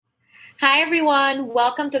Hi, everyone.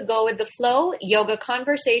 Welcome to Go with the Flow, Yoga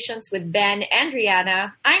Conversations with Ben and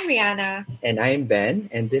Rihanna. I'm Rihanna. And I'm Ben,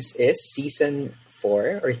 and this is season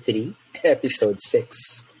 4 or 3, episode 6.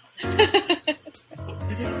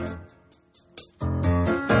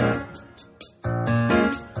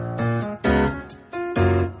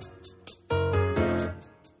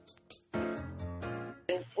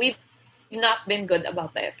 We've not been good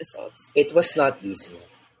about the episodes. It was not easy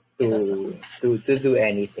to do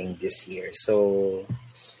anything this year. So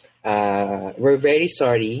we're very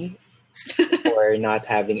sorry for not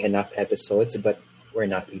having enough episodes, but we're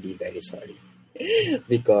not really very sorry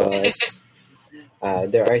because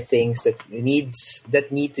there are things that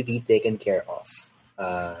need to be taken care of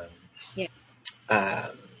Yeah.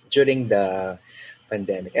 during the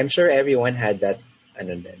pandemic. I'm sure everyone had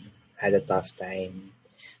had a tough time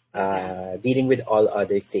dealing with all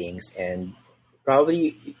other things, and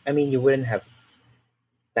probably, you wouldn't have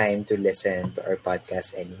time to listen to our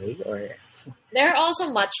podcast anyway, or There are also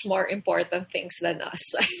much more important things than us,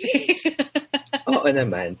 I think. oo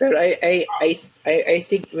naman. Pero I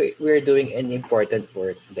think we're doing an important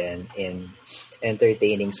work then in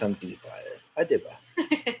entertaining some people. Diba?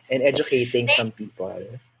 And educating some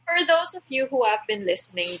people. For those of you who have been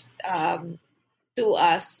listening to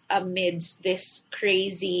us amidst this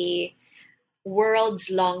crazy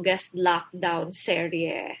world's longest lockdown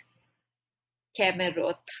serie,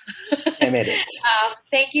 Kemerut. Emerit.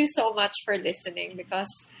 Thank you so much for listening,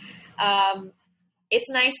 because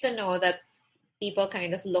it's nice to know that people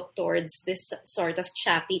kind of look towards this sort of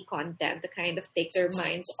chatty content to kind of take their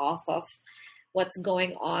minds off of what's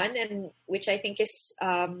going on, and which I think is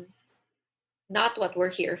not what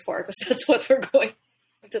we're here for, because that's what we're going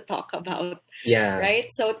to talk about, Yeah. right?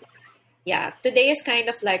 So, yeah, today is kind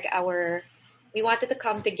of like we wanted to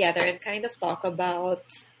come together and kind of talk about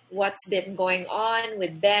what's been going on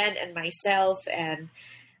with Ben and myself, and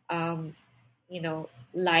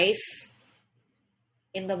life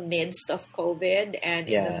in the midst of COVID and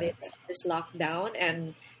in the Yeah. midst of this lockdown,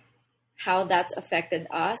 and how that's affected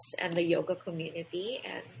us and the yoga community.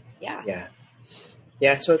 And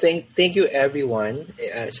Yeah, so thank you everyone,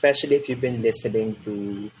 especially if you've been listening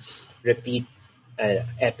to repeat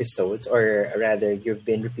episodes, or rather you've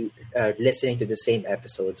been listening to the same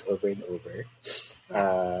episodes over and over.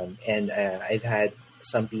 And I've had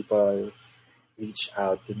some people reach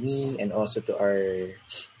out to me and also to our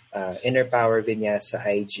Inner Power Vinyasa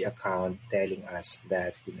IG account, telling us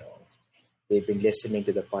that they've been listening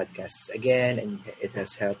to the podcasts again, and it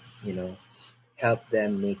has helped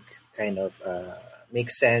them make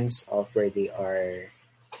sense of where they are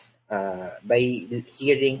by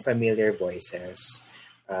hearing familiar voices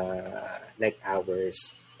like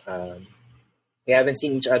ours. We haven't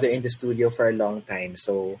seen each other in the studio for a long time,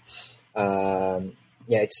 so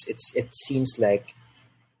it seems like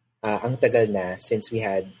ang tagal na since we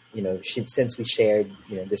had since we shared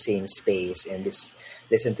the same space and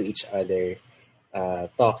listen to each other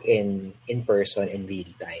talk in person in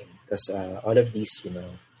real time, because all of these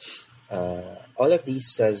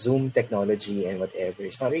Zoom technology and whatever,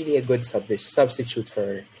 it's not really a good substitute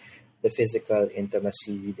for the physical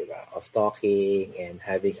intimacy, diba, of talking and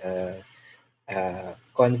having a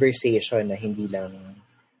conversation na hindi lang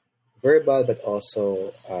verbal but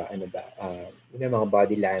also mga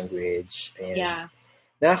body language, and yeah,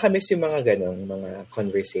 nakakamiss yung mga ganong mga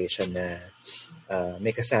conversation na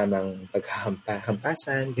may kasamang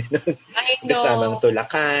paghahampasan, ganon, I kasamang know.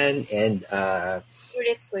 tulakan, and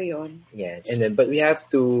Ulit ko yun. yeah, and then but we have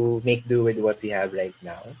to make do with what we have right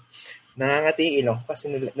now. Nangangati yung ilong ko kasi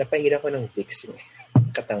napahiran ko ng Vicks yung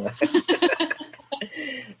katanga.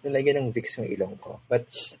 Nalagyan ng Vicks yung ilong ko. But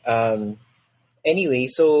anyway,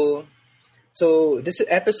 so this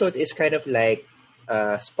episode is kind of like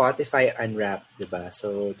Spotify Unwrapped, diba?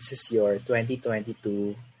 So this is your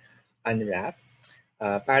 2022 Unwrapped.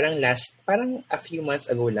 Parang a few months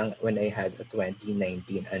ago lang when I had a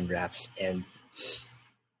 2019 Unwrapped, and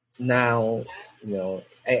now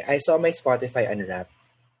I saw my Spotify Unwrapped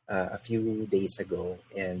a few days ago,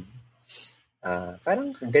 and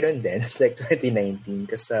parang ganun din. It's like 2019,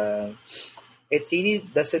 because it really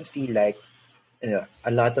doesn't feel like a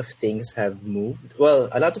lot of things have moved. Well,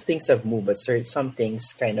 a lot of things have moved, but some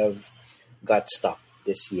things kind of got stuck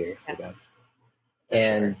this year. Yeah. Diba?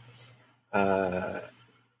 And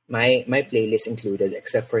my playlist included,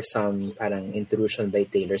 except for some parang Intrusion by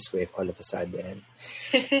Taylor Swift all of a sudden.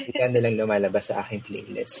 Bigla na lang lumalabas sa aking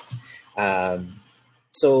playlist.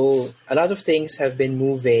 So a lot of things have been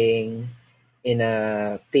moving in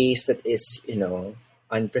a pace that is,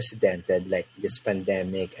 unprecedented, like this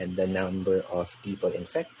pandemic and the number of people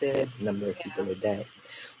infected, number of people who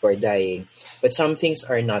are dying. But some things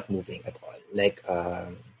are not moving at all. Like,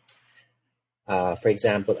 for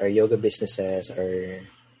example, our yoga businesses are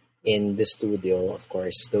in the studio. Of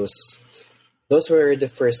course, those were the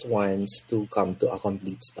first ones to come to a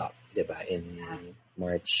complete stop, diba? In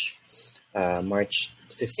March, March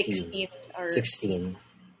 15, 16 or 16,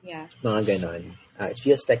 yeah. mga ganon. It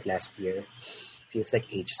feels like last year. Feels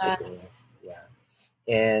like ages ago. Yeah.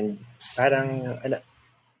 And parang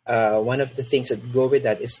one of the things that go with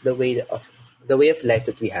that is the way of life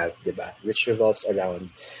that we have, diba? Which revolves around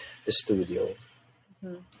the studio.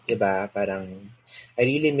 Diba? Parang I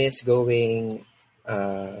really miss going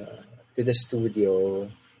to the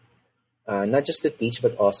studio, not just to teach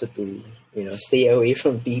but also to stay away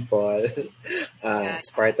from people.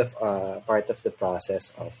 It's part of the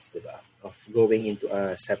process of going into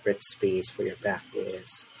a separate space for your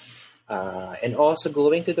practice, and also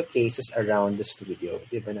going to the places around the studio.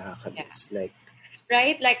 Diba nakakamiss? Like,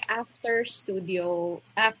 right, like after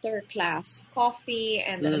class, coffee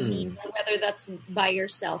and a meal, whether that's by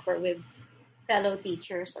yourself or with fellow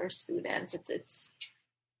teachers or students.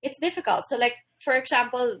 It's difficult. So, like, for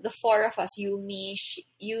example, the four of us, you, me,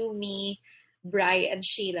 Bri, and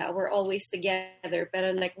Sheila, we're always together.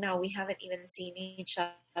 But like now, we haven't even seen each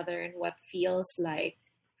other in what feels like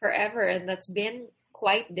forever, and that's been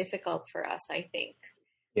quite difficult for us, I think.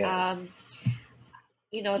 yeah.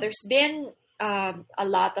 There's been a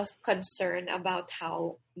lot of concern about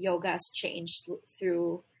how yoga has changed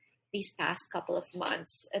through these past couple of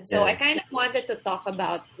months, and so I kind of wanted to talk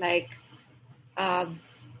about like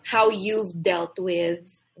how you've dealt with,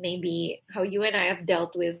 maybe how you and I have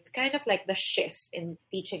dealt with kind of like the shift in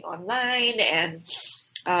teaching online, and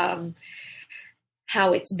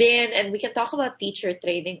how it's been, and we can talk about teacher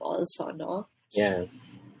training also, no? Yeah.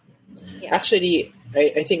 Actually,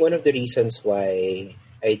 I think one of the reasons why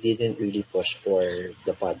I didn't really push for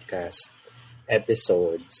the podcast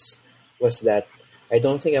episodes was that I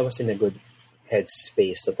don't think I was in a good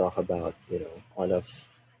headspace to talk about,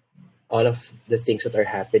 all of the things that are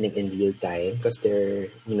happening in real time, because they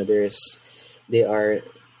are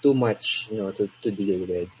too much, to deal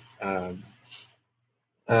with.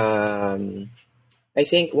 I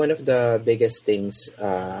think one of the biggest things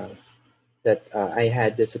that I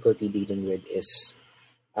had difficulty dealing with is,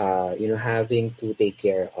 having to take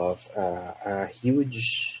care of a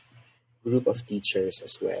huge group of teachers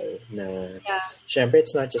as well. Syempre,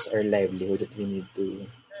 it's not just our livelihood that we need to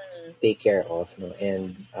take care of, no?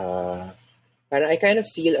 And I kind of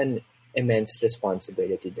feel an immense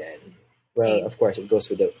responsibility then. Well, Same. of course, it goes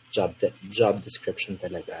with the job description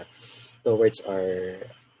talaga towards our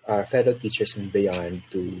fellow teachers and beyond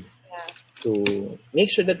to make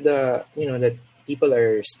sure that that people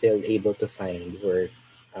are still able to find work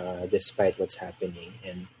despite what's happening.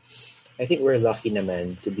 And I think we're lucky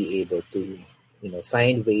naman to be able to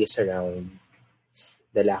find ways around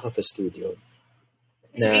the lack of a studio.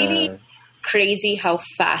 It's really crazy how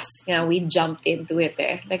fast we jumped into it.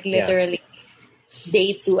 Like literally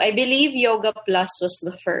day 2. I believe Yoga Plus was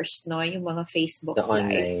the first, no? Yung mga Facebook the Live.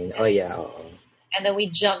 online. Oh yeah. And then we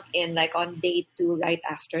jumped in like on day 2 right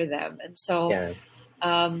after them. And so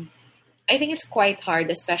I think it's quite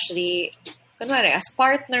hard, especially as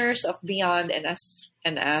partners of Beyond and as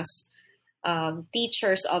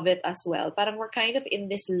teachers of it as well. Parang we're kind of in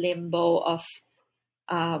this limbo of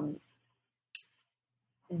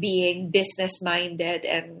being business-minded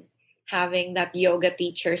and having that yoga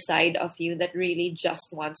teacher side of you that really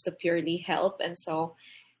just wants to purely help. And so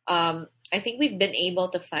I think we've been able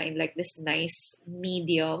to find like this nice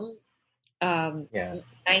medium,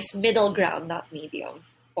 nice middle ground, not medium,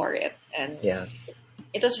 for it. And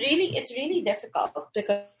it's really difficult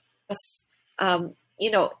because,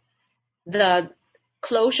 the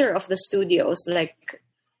closure of the studios, like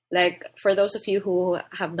for those of you who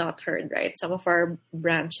have not heard, right, some of our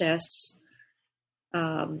branches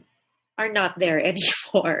are not there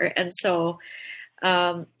anymore. And so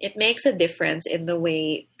it makes a difference in the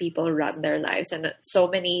way people run their lives. And so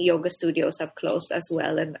many yoga studios have closed as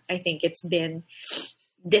well. And I think it's been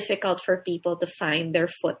difficult for people to find their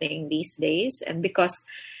footing these days. And because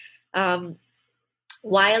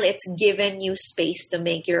while it's given you space to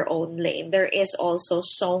make your own lane, there is also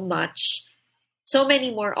so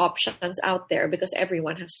many more options out there because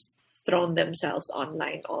everyone has thrown themselves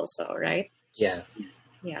online also, right? Yeah.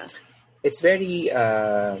 Yeah. It's very,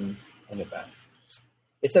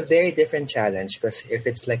 it's a very different challenge because if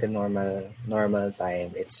it's like a normal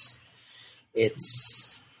time, it's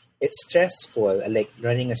stressful. Like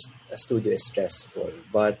running a studio is stressful,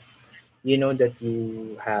 but you know that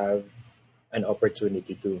you have an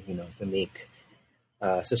opportunity to, to make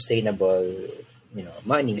sustainable,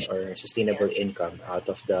 money or Yeah. sustainable income out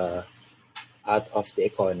of the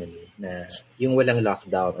economy na yung walang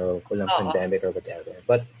lockdown or walang Oo. pandemic or whatever.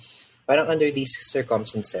 But parang under these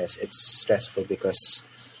circumstances, it's stressful because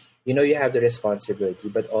you have the responsibility,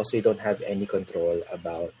 but also you don't have any control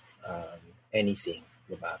about anything,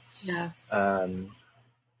 diba? Yeah.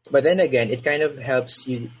 But then again, it kind of helps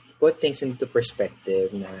you put things into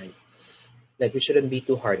perspective na like we shouldn't be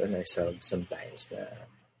too hard on ourselves sometimes.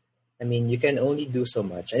 I mean, you can only do so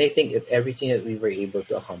much. And I think that everything that we were able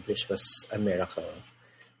to accomplish was a miracle.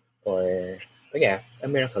 Or, yeah, a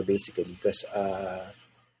miracle basically. Because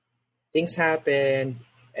things happened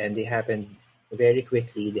and they happened very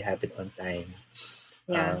quickly. They happened on time.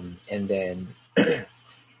 Yeah. And then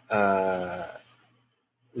uh,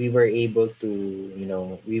 we were able to,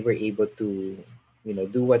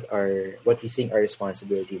 do what we think our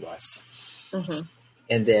responsibility was. Mm-hmm.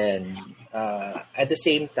 And then at the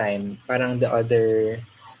same time, parang our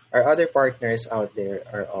other partners out there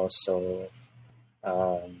are also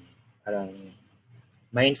parang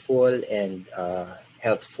mindful and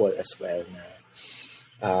helpful as well na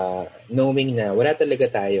knowing na wala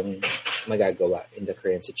talaga tayong magagawa in the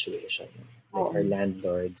current situation. Like our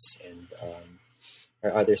landlords and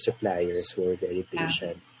our other suppliers who are very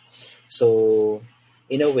patient. So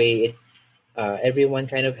in a way, everyone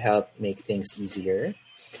kind of helped make things easier.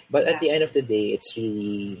 But at the end of the day, it's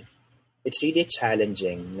really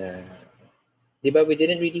challenging. Diba, we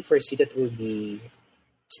didn't really foresee that we'll be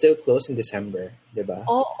still close in December, diba?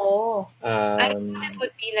 Oh. I thought it Um,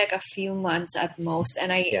 would be like a few months at most,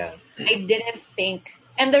 and yeah, I didn't think.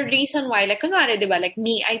 And the reason why, like, kunwari, di ba, like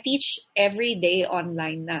me, I teach every day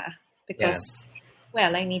online na yeah, because,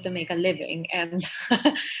 well, I need to make a living, and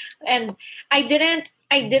and I didn't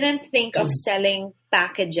think of selling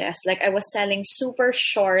packages. Like I was selling super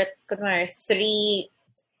short, kunwari,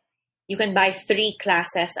 you can buy 3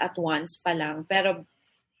 classes at once pa lang. Pero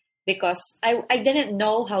because I didn't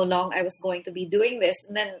know how long I was going to be doing this.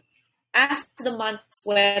 And then as the months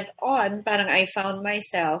went on, parang I found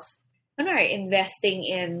myself investing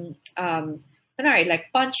in like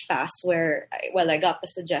Punch Pass where I got the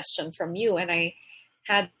suggestion from you and I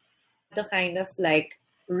had to kind of like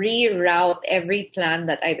reroute every plan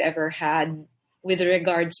that I've ever had with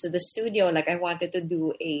regards to the studio. Like I wanted to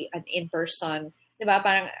do an in-person, diba?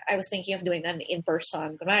 Parang I was thinking of doing an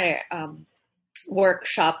in-person,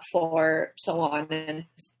 workshop for so on and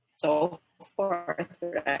so forth,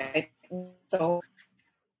 right? So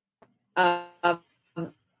um,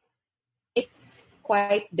 it's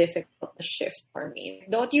quite difficult to shift for me.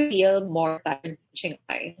 Don't you feel more tired teaching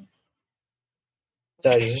online?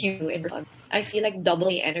 sorry. I feel like double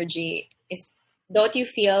the energy is. Don't you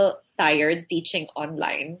feel tired teaching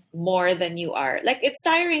online more than you are? Like it's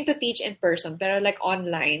tiring to teach in person, but like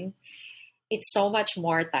online, it's so much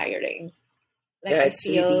more tiring. Like Yeah, I it's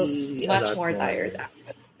feel really a much lot more more. tired.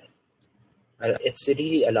 It's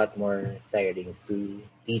really a lot more tiring to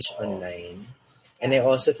teach online, and I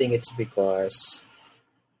also think it's because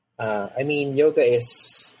I mean yoga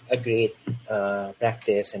is a great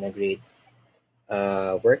practice and a great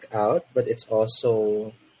workout, but it's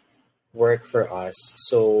also work for us.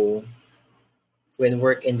 So when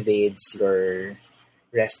work invades your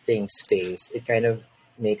resting space, it kind of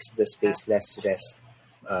makes the space less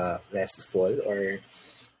restful, or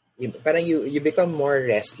you become more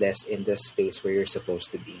restless in the space where you're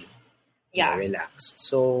supposed to be, Yeah. relaxed.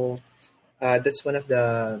 So that's one of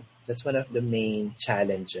the main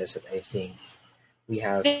challenges that I think we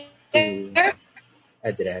have to There,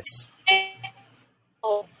 address.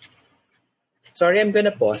 oh, Sorry, I'm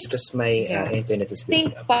gonna pause because my yeah. internet is I breaking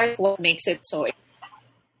think up. part of what makes it so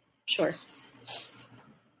sure.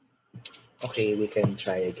 Okay, we can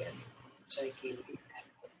try again.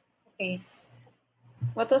 Okay.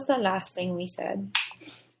 What was the last thing we said?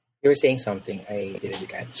 You were saying something I didn't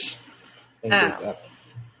catch and break up.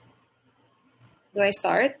 Do I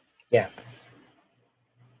start? Yeah.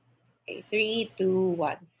 Okay, 3, 2,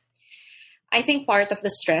 1. I think part of the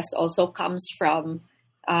stress also comes from,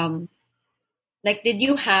 like, did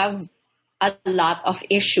you have a lot of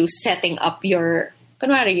issues setting up your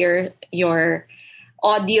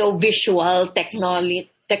audio visual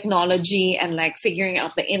technology and like figuring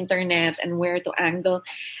out the internet and where to angle?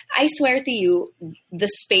 I swear to you, the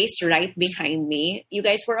space right behind me, you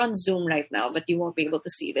guys were on Zoom right now, but you won't be able to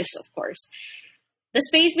see this, of course. The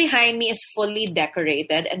space behind me is fully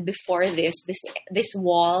decorated, and before this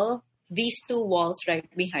wall, these 2 walls right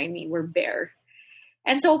behind me were bare.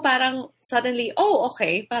 And so parang suddenly, oh,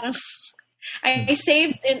 okay, parang I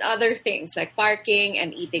saved in other things like parking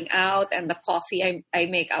and eating out and the coffee I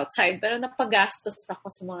make outside. Pero napagastos ako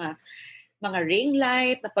sa mga ring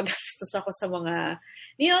light, napagastos ako sa mga,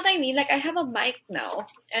 you know what I mean? Like, I have a mic now,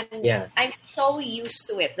 and Yeah. I'm so used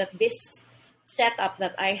to it that this setup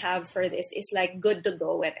that I have for this is like good to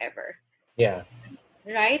go whenever. Yeah.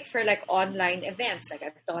 Right? For like online events. Like,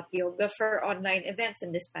 I've taught yoga for online events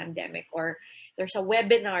in this pandemic, or there's a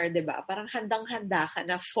webinar, diba? Parang handang-handa ka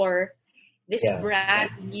na for this brand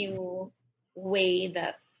new way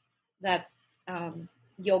that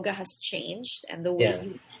yoga has changed, and the way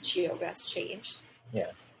you teach yoga has changed.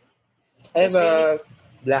 Yeah. I have a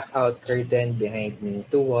blackout curtain behind me,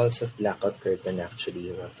 2 walls of blackout curtain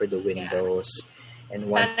actually, one for the windows and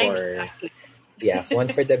one for one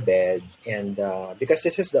for the bed, and because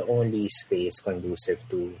this is the only space conducive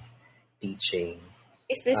to teaching.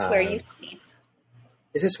 Is this where you sleep?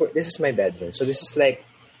 This is my bedroom. So this is like,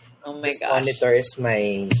 oh my this gosh, monitor is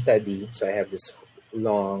my study. So I have this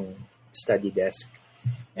long study desk,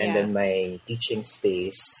 and then my teaching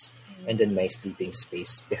space, and then my sleeping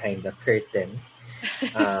space behind the curtain.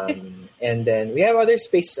 And then we have other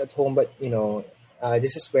spaces at home, but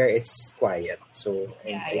this is where it's quiet. So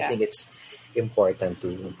I think it's important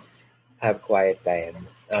to have quiet time.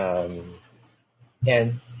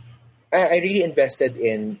 And I really invested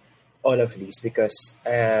in all of these because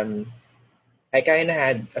I kind of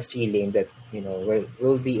had a feeling that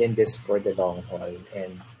we'll be in this for the long haul.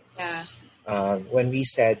 And when we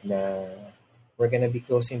said na we're gonna be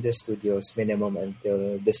closing the studios minimum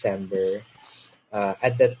until December,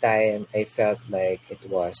 at that time I felt like it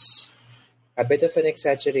was a bit of an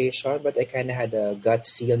exaggeration, but I kind of had a gut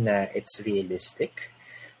feel na it's realistic.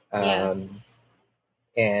 And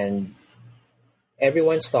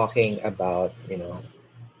everyone's talking about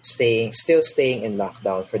still staying in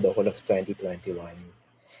lockdown for the whole of 2021,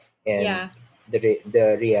 and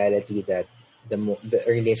the reality that the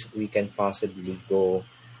earliest we can possibly go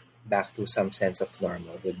back to some sense of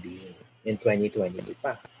normal would be in 2022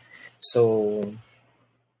 pa. So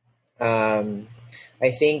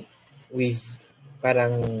I think we've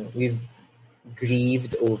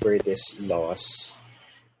grieved over this loss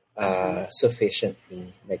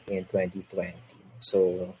sufficiently, like in 2020.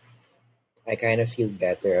 So I kind of feel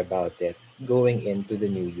better about it going into the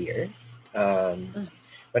new year.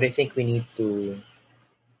 But I think we need to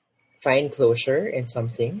find closure in some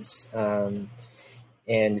things, and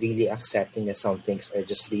really accepting that some things are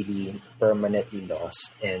just really permanently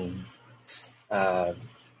lost, and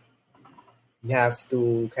you have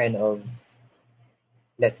to kind of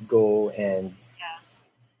let go and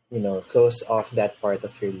close off that part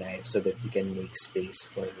of your life so that you can make space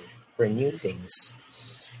for new things.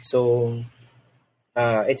 So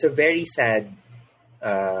it's a very sad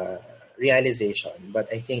realization,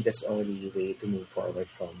 but I think that's the only way to move forward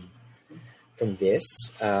from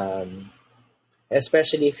this.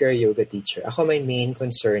 Especially if you're a yoga teacher. Ako, my main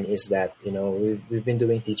concern is that we've been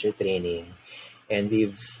doing teacher training, and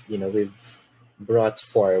we've brought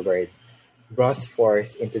forth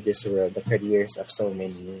into this world the careers of so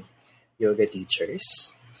many yoga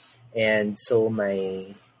teachers. And so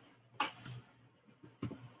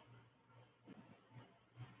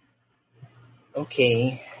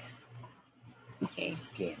Okay.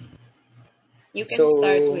 You can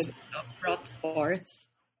start with brought forth.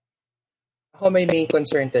 My main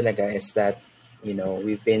concern talaga is that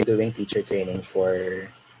we've been doing teacher training for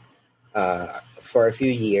a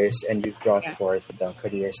few years, and we've brought forth the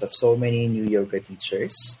careers of so many new yoga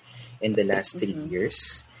teachers in the last 3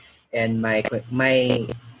 years. And my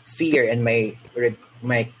fear and my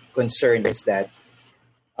concern is that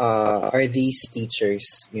are these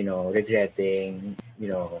teachers regretting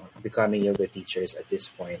becoming yoga teachers at this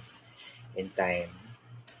point in time.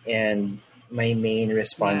 And my main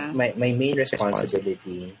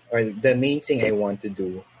responsibility, or the main thing I want to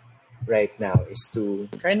do right now, is to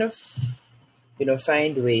kind of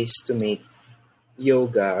find ways to make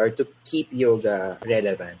yoga, or to keep yoga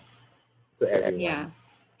relevant to everyone.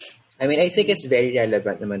 I mean, I think it's very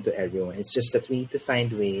relevant naman to everyone. It's just that we need to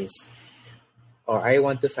find ways, or I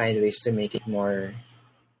want to find ways to make it more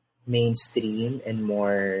mainstream and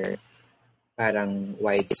more parang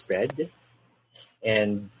widespread,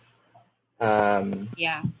 and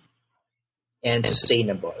and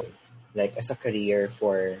sustainable, like as a career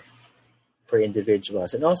for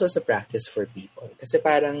individuals, and also as a practice for people. Kasi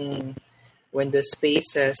parang when the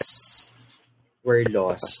spaces were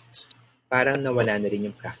lost, parang nawala na rin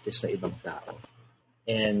yung practice ng ibang tao.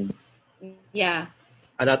 And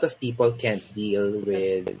a lot of people can't deal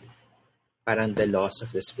with parang the loss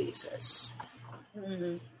of the spaces.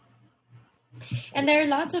 And there are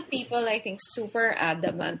lots of people, I think, super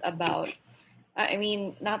adamant about, I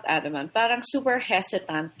mean, not adamant, parang super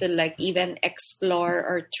hesitant to like even explore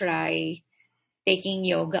or try taking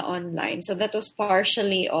yoga online. So that was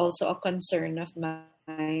partially also a concern of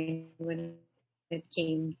mine when it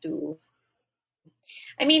came to,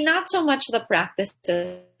 I mean, not so much the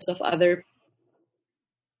practices of other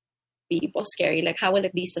people scary, like how will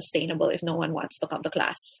it be sustainable if no one wants to come to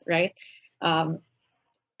class, right? Um,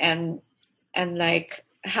 and and like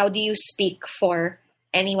how do you speak for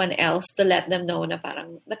anyone else to let them know na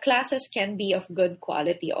parang the classes can be of good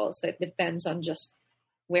quality also. It depends on just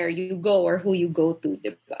where you go or who you go to,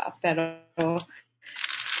 diba? Pero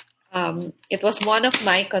it was one of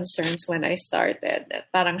my concerns when I started.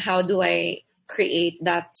 That parang how do I create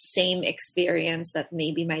that same experience that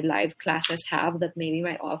maybe my live classes have, that maybe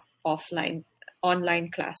my offline online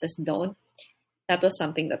classes don't. That was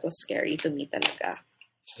something that was scary to me talaga.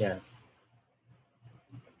 Yeah.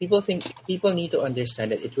 People need to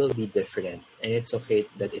understand that it will be different, and it's okay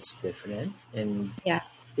that it's different, and Yeah.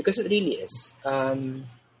 because it really is.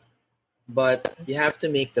 But you have to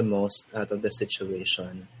make the most out of the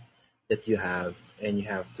situation that you have, and you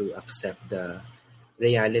have to accept the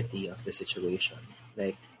reality of the situation.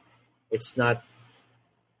 Like, it's not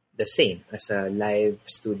the same as a live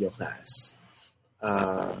studio class.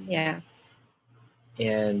 Yeah.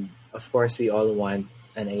 And of course, we all want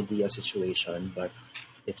an ideal situation, but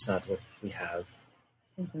it's not what we have.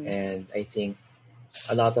 Mm-hmm. And I think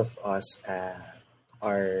a lot of us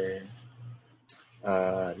are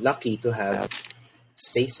lucky to have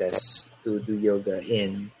spaces to do yoga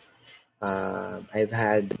in. I've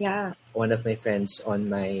had Yeah. one of my friends on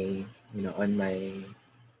my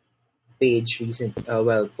page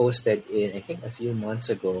posted in, I think, a few months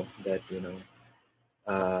ago that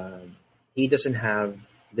he doesn't have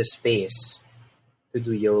the space to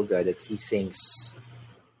do yoga that he thinks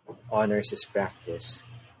honors his practice,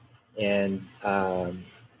 and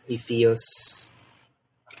he feels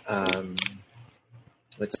um,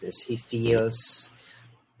 what's this? He feels,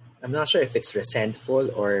 I'm not sure if it's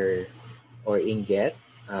resentful or inget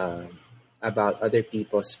about other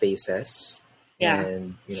people's spaces, Yeah.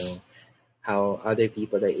 and how other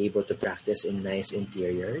people are able to practice in nice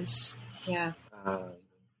interiors. Yeah. Um,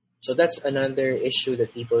 so that's another issue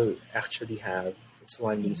that people actually have. It's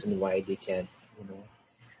one reason why they can't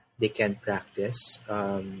practice.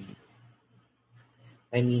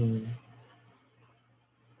 I mean,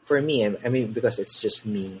 for me, I mean, because it's just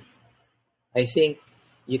me. I think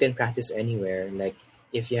you can practice anywhere. Like,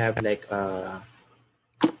 if you have like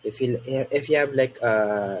if you have like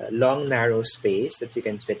a long narrow space that you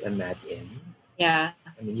can fit a mat in. Yeah.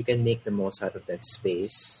 I mean, you can make the most out of that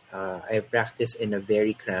space. I practiced in a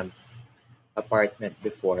very cramped apartment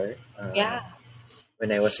before, Yeah.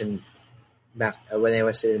 when I was when I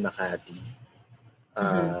was in Makati.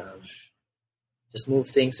 Mm-hmm. Just move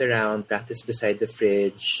things around, practice beside the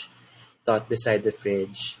fridge, taught beside the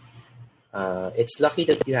fridge. It's lucky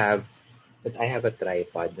that I have a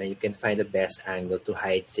tripod and you can find the best angle to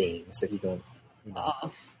hide things that you don't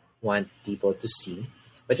Oh. want people to see.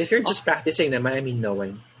 But if you're just practicing them, I mean,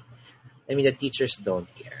 the teachers don't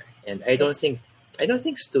care, and Yes. I don't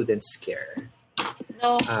think students care.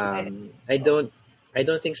 No. I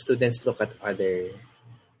don't think students look at other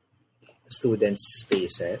students'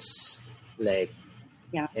 spaces, like,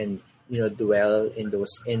 Yeah. and dwell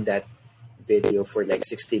in that video for like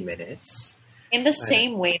 60 minutes. In the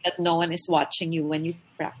same way that no one is watching you when you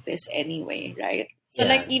practice anyway, right? So Yeah,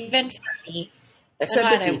 like even for me, except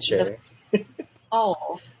the kunwari, teacher.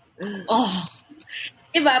 oh, oh,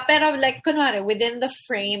 diba? Pero like kunwari, within the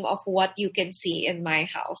frame of what you can see in my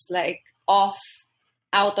house, like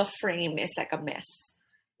out of frame is like a mess.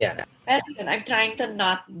 Yeah. Pero yun, I'm trying to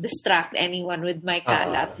not distract anyone with my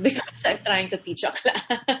kalat because I'm trying to teach a class.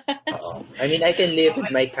 I mean, I can live with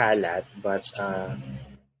my kalat, but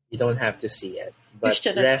you don't have to see it. But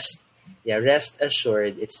rest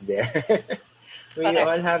assured, it's there. We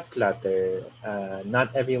all have clutter.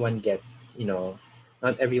 Not everyone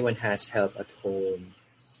not everyone has help at home,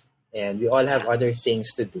 and we all have other things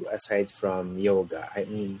to do aside from yoga. I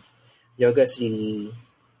mean, yoga is really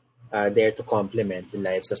there to complement the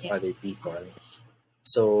lives of other people.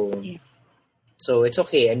 So, so it's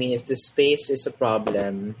okay. I mean, if the space is a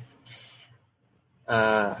problem,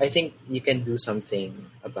 I think you can do something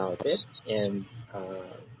about it, and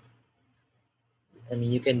I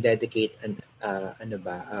mean, you can dedicate a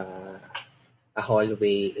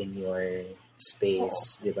hallway in your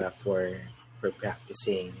space, diba, for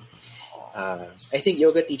practicing. I think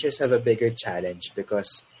yoga teachers have a bigger challenge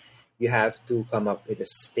because you have to come up with a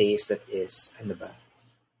space that is,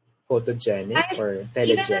 photogenic Kahit or even an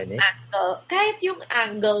telegenic. angle, kahit yung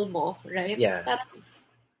angle mo, right? Yeah. Parang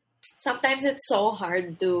sometimes it's so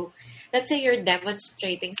hard to, let's say you're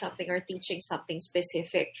demonstrating something or teaching something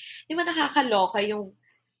specific. Di ba nakakaloka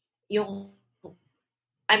yung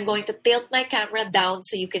I'm going to tilt my camera down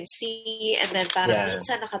so you can see, and then parang Yeah.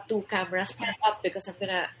 minsan naka 2 cameras set up because I'm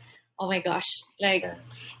gonna, oh my gosh, like, Yeah.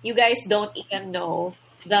 you guys don't even know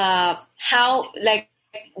how, like,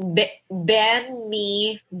 Ben,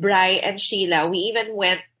 me, Bri, and Sheila, we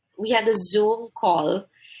had a Zoom call,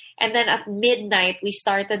 and then at midnight, we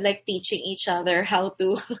started like teaching each other how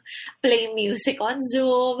to play music on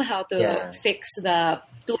Zoom, how to Yeah. fix the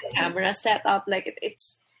 2 camera setup. Like,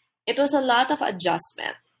 it was a lot of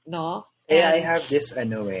adjustment, no? Kaya I And have this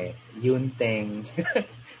Yunteng one,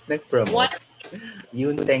 nag-promote.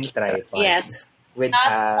 Yunteng tripod. yes, With not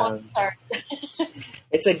sponsored.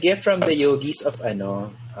 it's a gift from the yogis of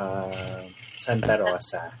Santa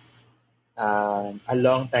Rosa. A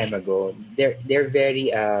long time ago. They're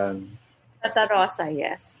very Santa Rosa,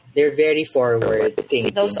 yes. they're very forward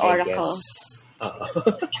thinking, Those I oracles. guess.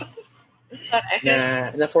 Oo.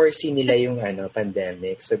 na foresee nila yung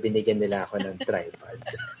pandemic, so binigyan nila ako ng tripod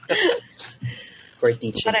for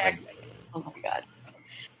teaching Correct. online. Oh my God.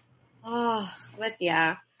 Oh, but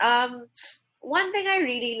yeah. One thing I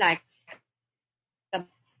really like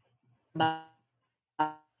about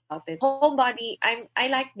it, homebody. I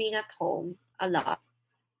like being at home a lot,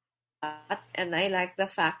 and I like the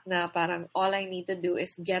fact na parang all I need to do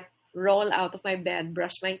is roll out of my bed,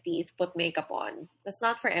 brush my teeth, put makeup on. That's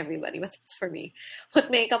not for everybody, but it's for me. Put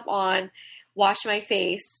makeup on, wash my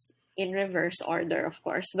face in reverse order, of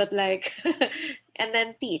course, but like, and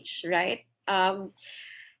then teach, right?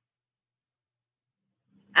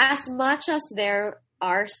 As much as there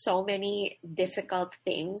are so many difficult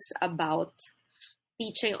things about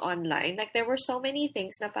teaching online, like there were so many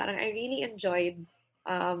things na parang I really enjoyed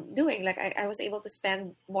doing. Like I was able to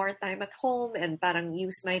spend more time at home and parang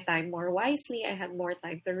use my time more wisely. I had more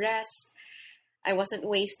time to rest. I wasn't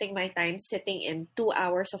wasting my time sitting in 2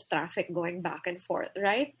 hours of traffic going back and forth,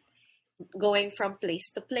 right? Going from place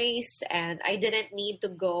to place, and I didn't need to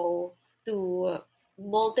go to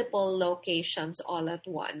multiple locations all at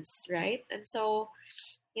once, right? And so,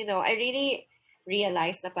 I really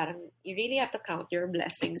realized that parang you really have to count your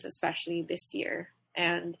blessings, especially this year.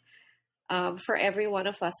 And for every one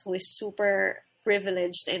of us who is super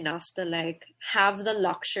privileged enough to like have the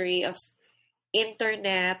luxury of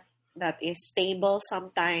internet that is stable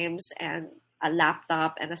sometimes, and a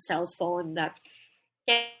laptop and a cell phone that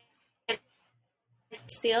can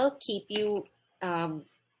still keep you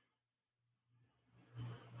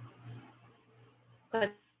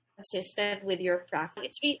consistent with your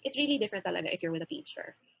practice. It's really different talaga if you're with a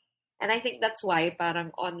teacher. And I think that's why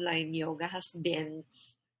parang online yoga has been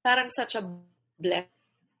parang such a blessing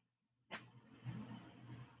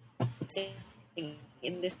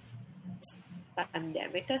in this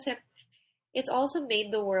pandemic, kasi it's also made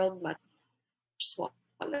the world much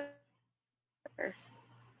smaller.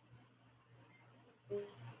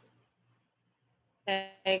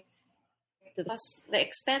 Like, the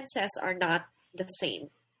expenses are not the same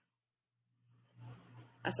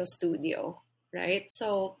as a studio, right?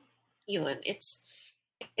 So,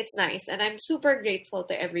 it's nice, and I'm super grateful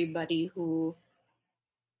to everybody who,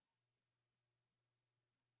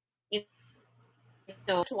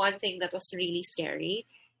 it's one thing that was really scary,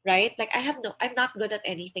 right? Like I'm not good at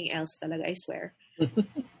anything else talaga, I swear.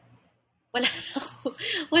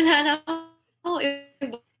 Wala na ako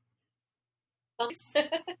ibang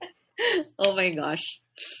oh my gosh.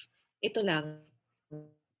 Ito lang.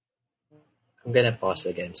 I'm gonna pause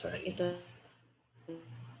again, sorry. Ito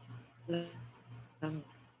lang,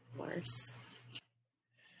 Mars.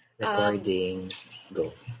 Recording,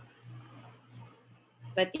 go.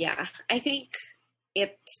 But yeah, I think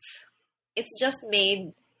it's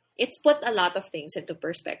put a lot of things into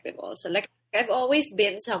perspective also. Like, I've always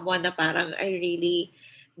been someone na parang I really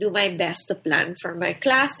do my best to plan for my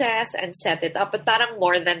classes and set it up. But parang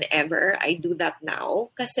more than ever, I do that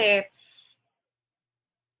now. Kasi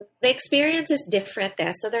the experience is different.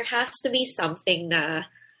 So there has to be something that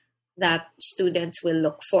students will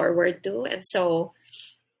look forward to. And so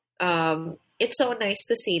it's so nice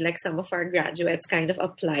to see like some of our graduates kind of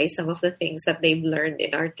apply some of the things that they've learned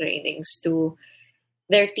in our trainings to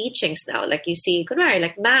their teachings now. Like you see,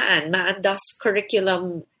 like Maan does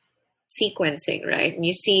curriculum sequencing, right? And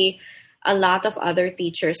you see a lot of other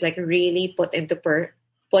teachers like really put into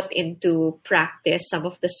practice some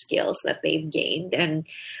of the skills that they've gained. And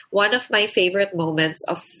one of my favorite moments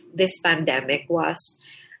of this pandemic was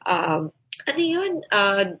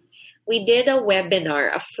we did a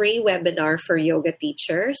webinar, a free webinar for yoga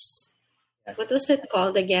teachers. Yeah. What was it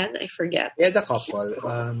called again? I forget. We had a couple.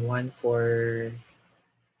 One for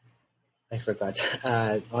I forgot.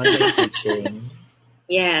 Online teaching,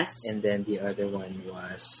 Yes. and then the other one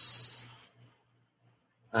was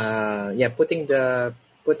yeah, putting the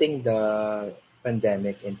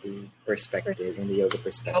pandemic into perspective, in the yoga Yoga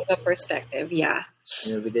perspective. perspective. Yeah.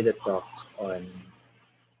 We did a talk on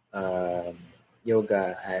um,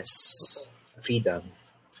 yoga as freedom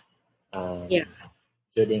Yeah.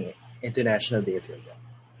 during International Day of Yoga.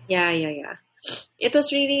 Yeah. It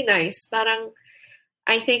was really nice. Parang,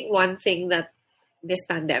 I think one thing that this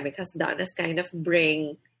pandemic has done is kind of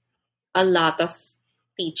bring a lot of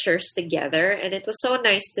teachers together. And it was so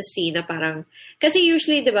nice to see na parang, kasi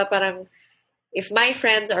usually, di ba, parang, if my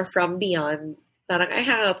friends are from Beyond, parang I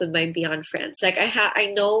hang out with my Beyond friends. Like I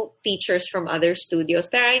know teachers from other studios,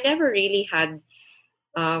 but I never really had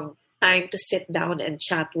time to sit down and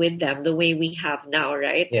chat with them the way we have now,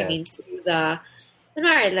 right? I Yeah. mean, through the,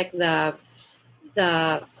 like the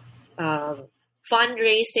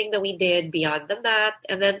fundraising that we did beyond the mat,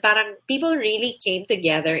 and then parang people really came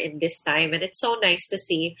together in this time, and it's so nice to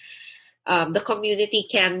see the community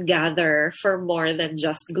can gather for more than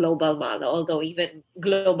just Global Mala, although even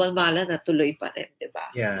Global Mala natuloy pa rin,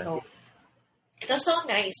 diba? Yeah. So, it was so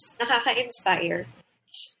nice. Nakaka-inspire.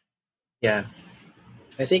 Yeah.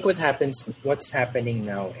 I think what's happening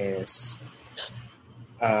now is,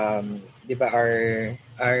 di ba,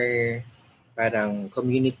 our parang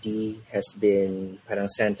community has been parang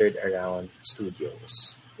centered around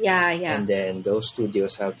studios. Yeah. And then those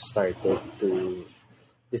studios have started to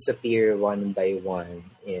disappear one by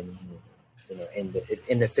one in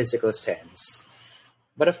the physical sense.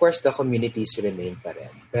 But of course, the communities remain pa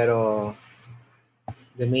rin. Pero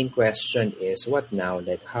the main question is, what now?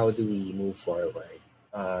 Like, how do we move forward?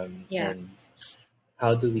 Yeah. And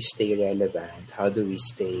how do we stay relevant? How do we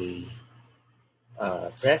stay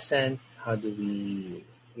present? How do we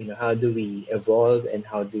evolve, and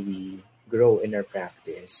how do we grow in our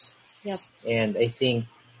practice? Yep. And I think,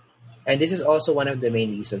 and this is also one of the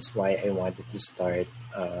main reasons why I wanted to start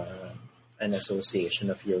an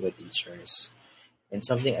association of yoga teachers, and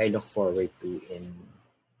something I look forward to in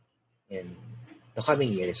the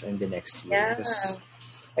coming years or in the next year. Yeah. Because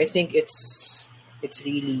I think it's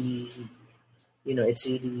really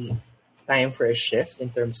time for a shift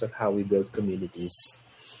in terms of how we build communities,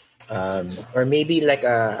 or maybe like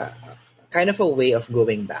a kind of a way of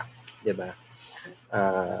going back, diba?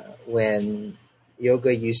 When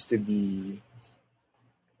yoga used to be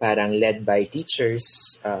parang led by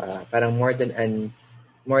teachers, parang more than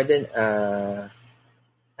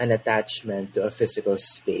an attachment to a physical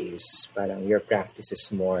space. Parang your practice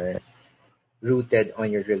is more rooted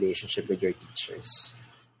on your relationship with your teachers.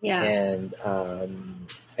 Yeah. And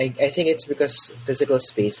I think it's because physical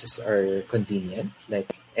spaces are convenient,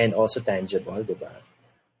 and also tangible, diba?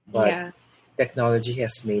 But Yeah. technology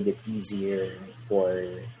has made it easier for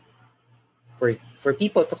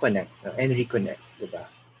people to connect and reconnect, diba?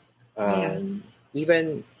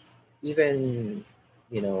 Even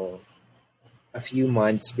a few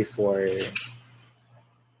months before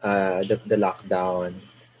the lockdown,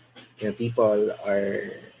 people are.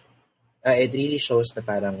 It really shows that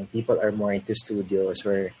parang people are more into studios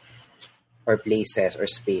or places or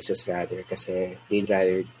spaces rather, kasi they'd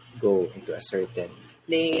rather go into a certain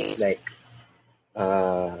place like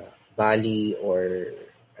Bali or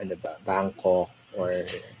Bangkok or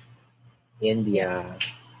India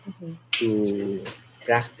to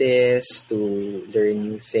practice, to learn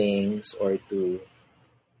new things, or to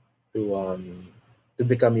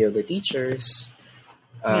become yoga teachers.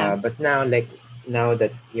 But now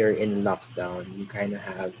that you're in lockdown, you kind of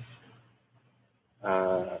have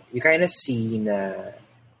you kind of see na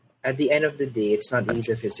at the end of the day, it's not really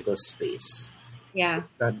the physical space. Yeah.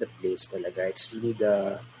 It's not the place talaga. It's really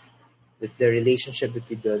the relationship that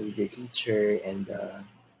you build with your teacher and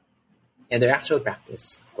their actual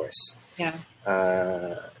practice, of course. Yeah.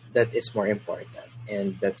 That is more important.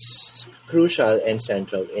 And that's crucial and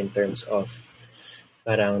central in terms of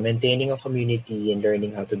parang maintaining a community and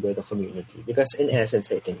learning how to build a community. Because in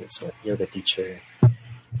essence, I think it's what yoga teacher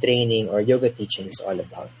training or yoga teaching is all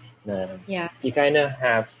about. You kind of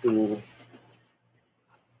have to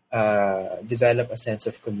develop a sense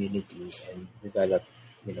of community and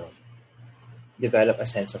develop a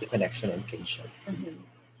sense of connection and kinship. Mm-hmm.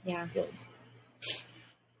 Yeah.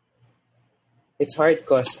 It's hard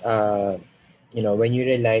because when you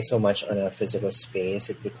rely so much on a physical space,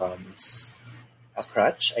 it becomes a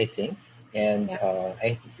crutch, I think. And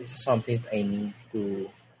this is something that I need to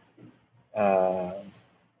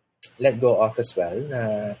let go of as well.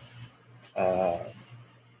 Na uh,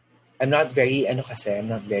 I'm not very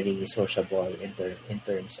sociable in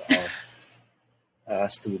terms of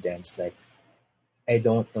students. Like I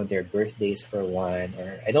don't know their birthdays for one,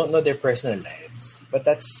 or I don't know their personal lives. But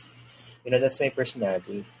that's my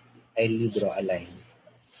personality. I really draw a line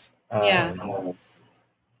Yeah.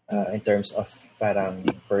 in terms of parang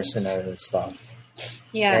personal stuff.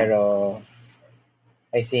 Yeah. Pero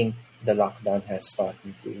I think the lockdown has taught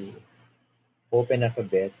me to open up a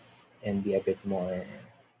bit and be a bit more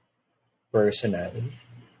personal.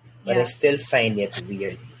 But I Yeah. still find it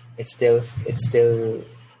weird. It's still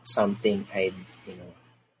something you know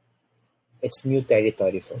it's new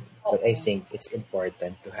territory for me. But I Oo. think it's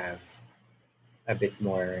important to have a bit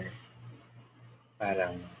more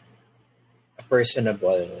parang a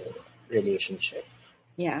personable relationship.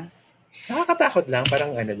 Yeah. Nakakatakot lang,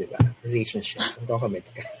 parang ano, di ba? Relationship. Kung kakomit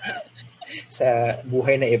ka sa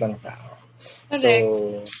buhay na ibang tao. So,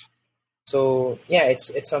 Correct. yeah,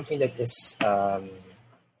 it's something that is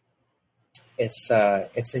it's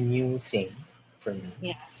a new thing for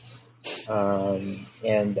me. Yeah.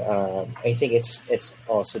 And I think it's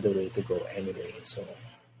also the way to go anyway. So,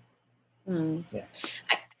 Mm. yeah.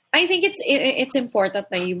 I think it's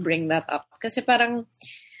important that you bring that up kasi parang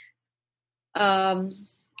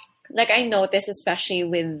like I noticed, especially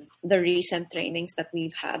with the recent trainings that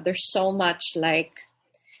we've had, there's so much like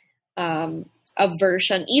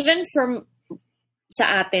aversion, even from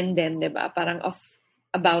sa atin din, di ba? Parang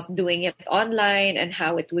about doing it online and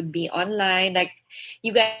how it would be online. Like,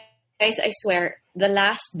 you guys, I swear, the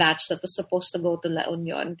last batch that was supposed to go to La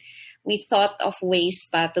Union, we thought of ways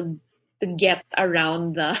pa to get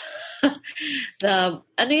around the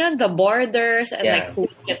the borders and like Yeah. who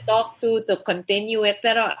we can talk to continue it.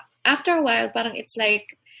 Pero after a while, parang it's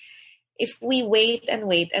like if we wait and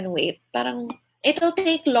wait and wait, parang it'll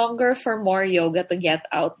take longer for more yoga to get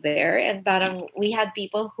out there. And parang we had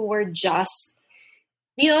people who were just,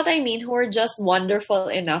 you know what I mean, who were just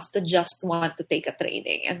wonderful enough to just want to take a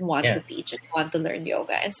training and want to Yeah. teach and want to learn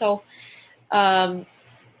yoga. And so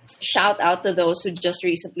shout out to those who just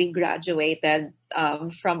recently graduated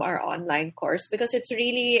from our online course, because it's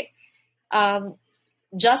really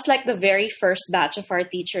just like the very first batch of our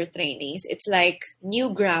teacher trainees. It's like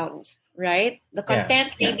new ground, right? The Yeah.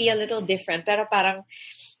 content may be a little different, pero parang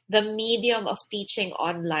the medium of teaching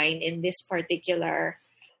online in this particular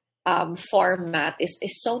format is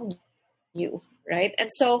so new, right?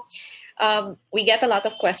 And so we get a lot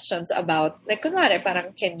of questions about, like, kunwari,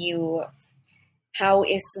 parang how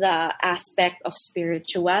is the aspect of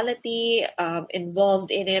spirituality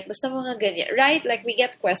involved in it? Basta mga ganyan, right? Like we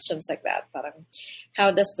get questions like that. Parang,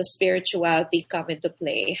 how does the spirituality come into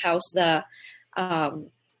play? How's the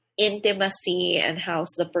intimacy and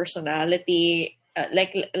how's the personality?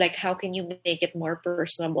 Like how can you make it more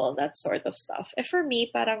personable? That sort of stuff. And for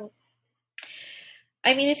me, parang,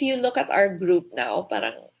 I mean, if you look at our group now,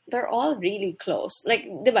 parang they're all really close. Like,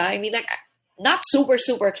 diba? I mean, like, not super,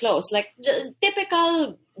 super close. Like,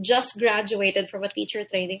 typical, just graduated from a teacher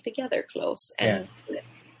training together close. And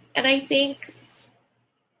I think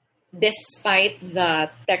despite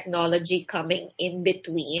the technology coming in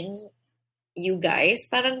between you guys,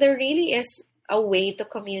 parang there really is a way to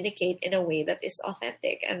communicate in a way that is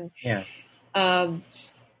authentic. And,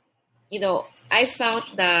 you know, I found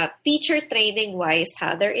that teacher training wise,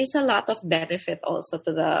 there is a lot of benefit also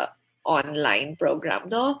to the online program,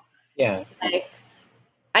 no? Yeah. Like,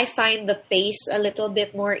 I find the pace a little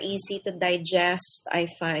bit more easy to digest. I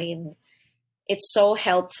find it's so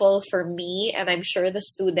helpful for me, and I'm sure the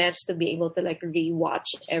students, to be able to like rewatch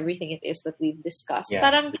everything it is that we've discussed. Yeah.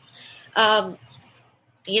 Parang,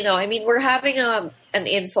 you know, I mean, we're having an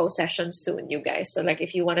info session soon, you guys. So like,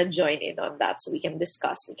 if you want to join in on that, so we can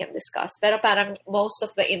discuss. Pero parang most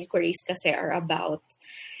of the inquiries kasi are about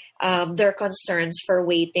their concerns for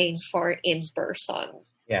waiting for in-person.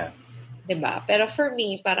 Yeah. Diba? Pero for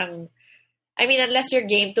me, parang, I mean, unless you're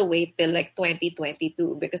game to wait till like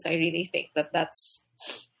 2022, because I really think that's,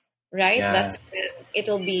 right? Yeah. That's when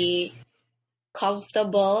it'll be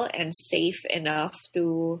comfortable and safe enough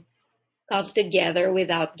to come together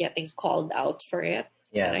without getting called out for it.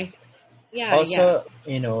 Yeah. Yeah. Also,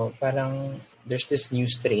 you know, parang there's this new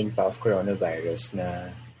strain pa of coronavirus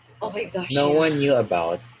na Oh my gosh. no one knew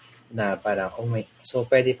about, na parang, oh my, so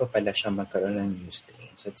pwede pa pala siya magkaroon ng new strain.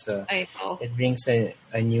 So I know. it brings a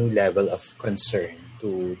new level of concern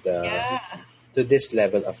to to this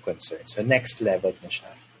level of concern. So next level na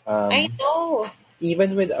siya. I know.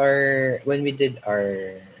 Even when we did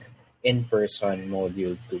our in-person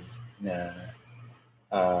module 2 na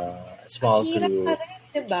small Ang hirap group, pa rin.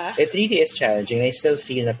 Diba? It really is challenging. I still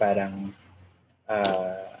feel na parang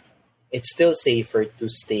it's still safer to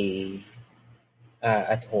stay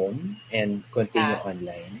at home and continue Yeah.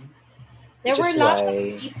 online. There Which were is lots of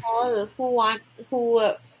why, people who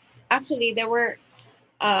actually there were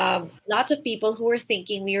lots of people who were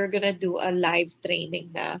thinking we were gonna do a live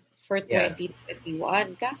training na for yeah,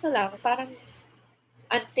 2021. Kaso lang, parang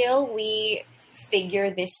until we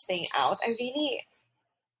figure this thing out, I really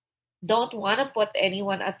don't want to put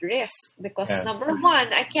anyone at risk because yeah, number one,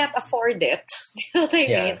 I can't afford it. You know what I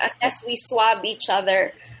yeah, mean? Unless we swab each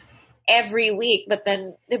other every week, but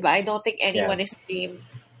then, diba, I don't think yeah, anyone is game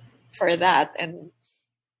for that. And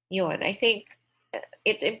yun, I think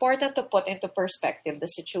it's important to put into perspective the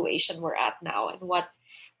situation we're at now and what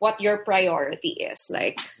your priority is.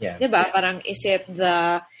 Like, yeah, diba, parang is it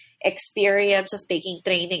the experience of taking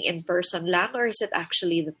training in person lang or is it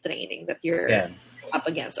actually the training that you're yeah, up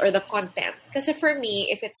against or the content? Kasi for me,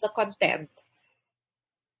 if it's the content,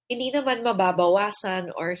 hindi naman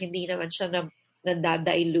mababawasan or hindi naman siya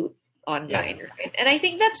nadadilute yeah, online, right? And I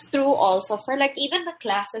think that's true also for like even the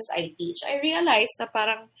classes I teach. I realize na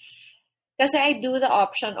parang kasi I do the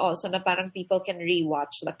option also na parang people can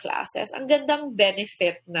rewatch the classes. Ang gandang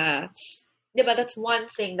benefit na, di ba, that's one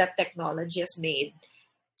thing that technology has made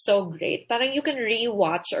so great. Parang you can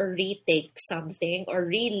rewatch or retake something or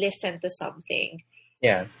re-listen to something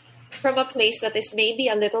yeah, from a place that is maybe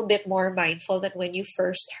a little bit more mindful than when you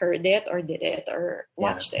first heard it or did it or yeah,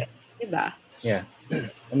 watched it. Diba? yeah.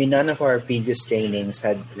 I mean, none of our previous trainings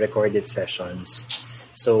had recorded sessions.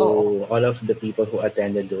 So Oo. all of the people who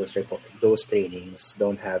attended those trainings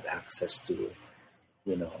don't have access to,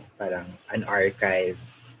 parang an archive,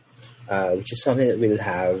 which is something that we'll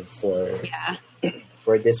have Yeah.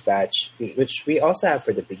 for this batch, which we also have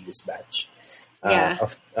for the previous batch Yeah.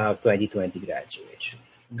 of 2020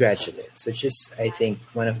 graduates, which is I think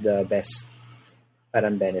one of the best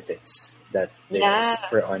parang benefits that there Yeah. is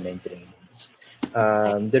for online training.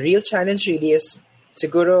 The real challenge really is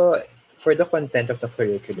siguro for the content of the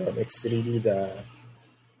curriculum. It's really the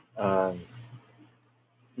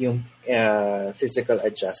yung physical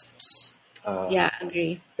adjusts. Yeah,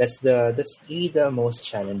 agree. That's really the most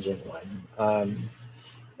challenging one.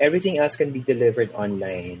 Everything else can be delivered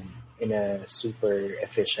online in a super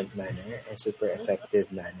efficient manner and super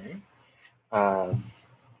effective manner.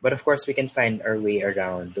 But of course, we can find our way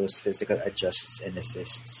around those physical adjusts and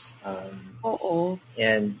assists. Oo.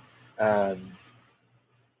 And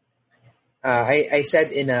I said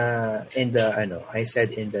I said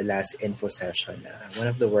in the last info session, one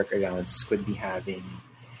of the workarounds could be having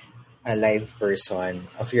a live person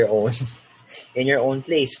of your own in your own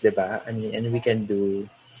place, diba? I mean, and we can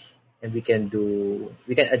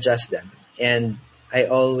adjust them. And we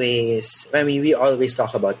always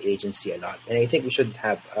talk about agency a lot, and I think we should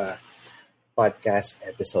have a podcast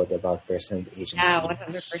episode about personal agency. Yeah,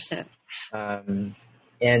 100%.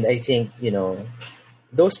 And I think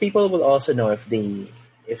those people will also know if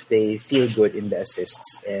they feel good in the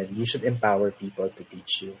assists, and you should empower people to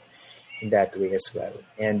teach you in that way as well.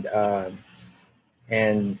 And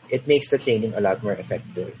it makes the training a lot more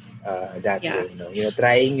effective that Yeah. way.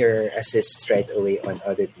 Trying your assists right away on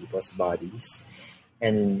other people's bodies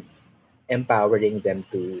and empowering them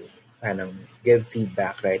to give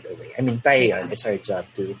feedback right away. I mean, tayo yan, it's our job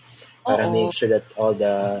to Oo. make sure that all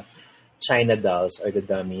the China dolls or the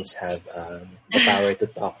dummies have the power to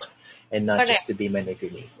talk and not just Correct. to be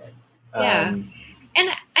manipulated. Yeah. And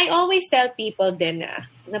I always tell people din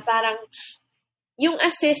na parang yung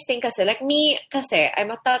assisting kasi, like me kasi, I'm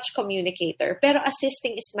a touch communicator, pero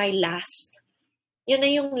assisting is my last. Yun na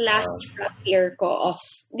yung last frontier ko of,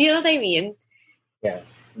 do you know what I mean? Yeah.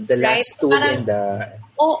 The Right? last tool Parang, in the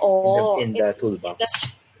oo. in the toolbox.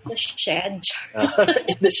 The shed.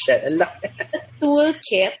 In the shed. The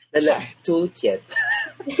toolkit. Toolkit.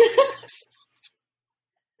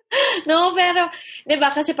 No, pero, di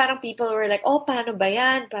ba, kasi parang people were like, oh, paano ba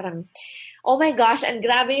yan? Parang, oh my gosh, and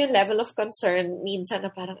grabe yung level of concern minsan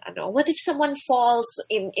na parang, what if someone falls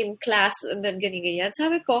in class and then ganyan-ganyan?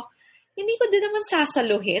 Sabi ko, hindi ko din naman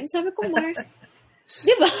sasaluhin. Sabi ko, Mars,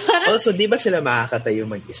 di ba? Also, di ba sila makakatayo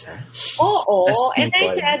mag-isa? Oo. As And I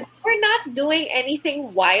people. said, we're not doing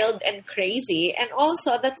anything wild and crazy. And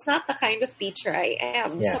also, that's not the kind of teacher I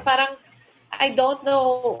am. Yeah. So parang, I don't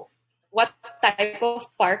know what type of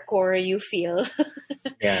parkour you feel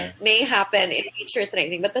may happen in teacher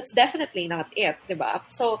training, but that's definitely not it, diba?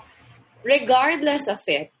 So, regardless of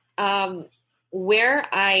it, where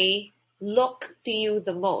I look to you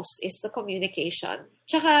the most is the communication.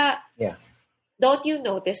 Tsaka, don't you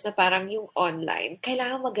notice na parang yung online,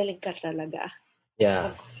 kailangan magaling ka talaga.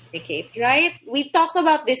 Yeah. communicate, right? We talked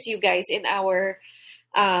about this, you guys, in our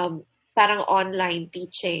parang online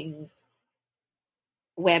teaching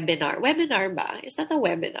webinar. Webinar ba? Is that a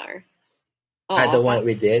webinar? Oo, The one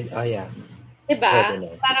we did? Oh, yeah. diba?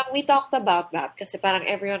 Webinar. Parang we talked about that kasi parang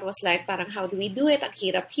everyone was like, parang how do we do it? Ang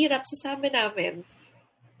hirap-hirap. So sabi namin,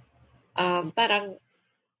 parang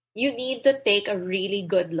you need to take a really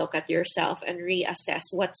good look at yourself and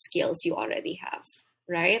reassess what skills you already have,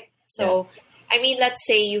 right? So, I mean, let's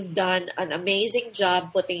say you've done an amazing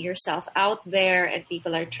job putting yourself out there and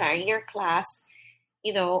people are trying your class,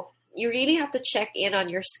 you know, you really have to check in on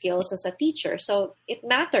your skills as a teacher. So it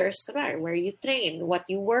matters where you train, what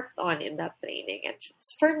you worked on in that training. And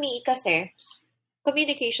for me, kasi,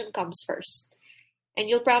 communication comes first. And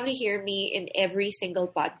you'll probably hear me in every single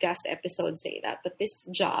podcast episode say that. But this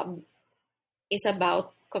job is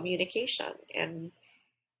about communication. And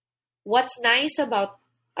what's nice about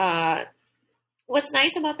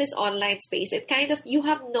this online space, it kind of, you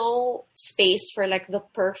have no space for like the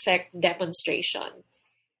perfect demonstration.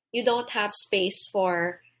 You don't have space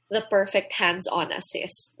for the perfect hands-on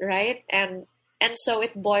assist, right? And so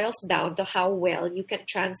it boils down to how well you can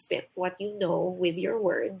transmit what you know with your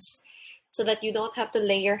words, so that you don't have to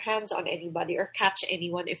lay your hands on anybody or catch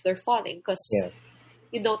anyone if they're falling, because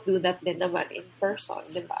you don't do that din naman in person,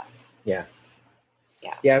 diba? Yeah.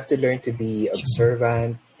 Yeah. You have to learn to be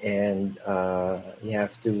observant, and you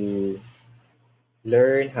have to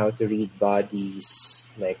learn how to read bodies,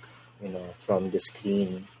 like, from the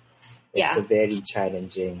screen. It's a very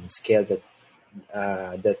challenging skill that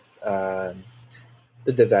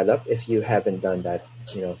to develop if you haven't done that,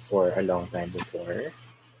 for a long time before.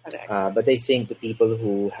 But I think the people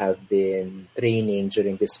who have been training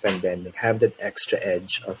during this pandemic have that extra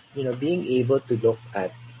edge of, being able to look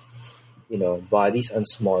at, bodies on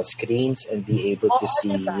small screens and be able to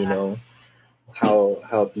see,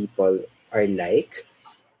 how people are like.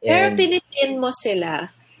 Pero pinipin mo sila.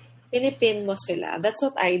 That's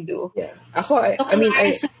what I do. Yeah.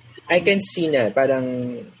 I can see na,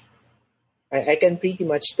 parang, I can pretty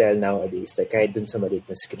much tell nowadays, like, kahit dun sa maliit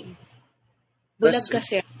na screen. Bulag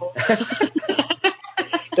kasi ako.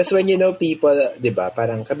 Tapos when you know people, di ba,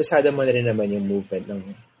 parang kabisado mo na rin naman yung movement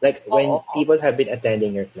ng, like, when people have been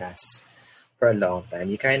attending your class for a long time,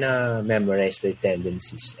 you kind of memorize their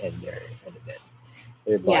tendencies and their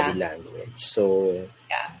body language. So,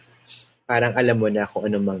 parang alam mo na kung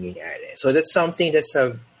anong mangyayari. So that's something that's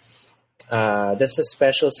a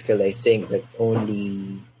special skill, I think, that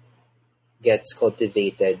only gets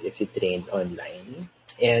cultivated if you train online.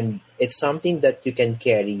 And it's something that you can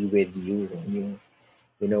carry with you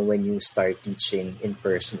when you start teaching in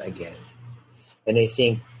person again. And I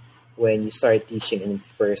think when you start teaching in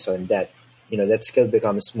person, that skill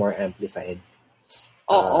becomes more amplified.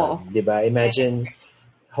 Diba? Imagine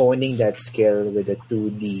honing that skill with a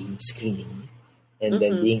 2D screen and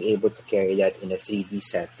then being able to carry that in a 3D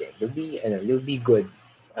setting. You'll be good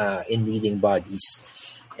in reading bodies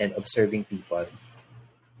and observing people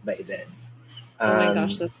by then. Oh my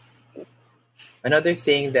gosh. Another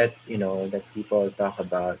thing that, that people talk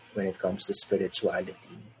about when it comes to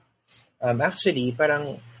spirituality, actually,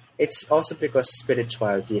 parang, it's also because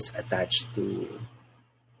spirituality is attached to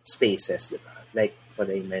spaces, diba? Like what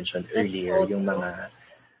I mentioned earlier, yung mga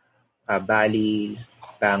Bali,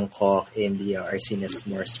 Bangkok, India are seen as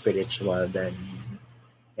more spiritual than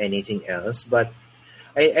anything else. But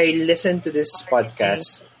I listened to this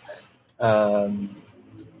podcast.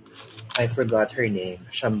 I forgot her name,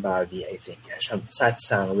 Shambhavi, I think. Yeah,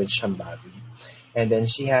 Satsang with Shambhavi. And then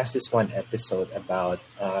she has this one episode about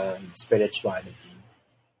spirituality.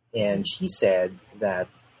 And she said that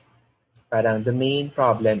parang the main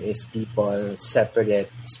problem is people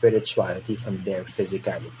separate spirituality from their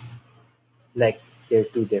physicality. Like, they're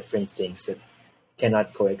two different things that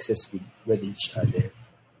cannot coexist with each other.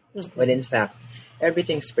 When in fact,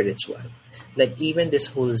 everything's spiritual. Like, even this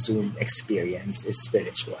whole Zoom experience is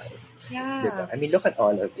spiritual. Yeah. Diba? I mean, look at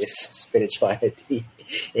all of this spirituality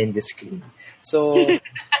in the screen. So,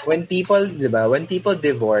 when people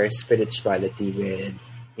divorce spirituality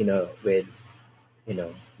with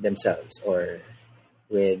themselves, or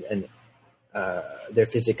with their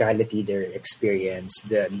physicality, their experience,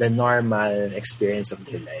 the normal experience of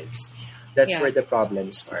their lives, that's where the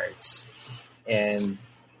problem starts. And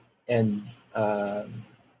kaya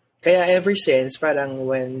ever since, parang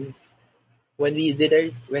when we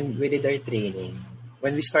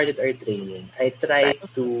started our training, I tried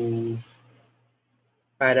to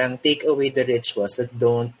parang take away the rituals that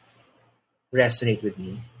don't resonate with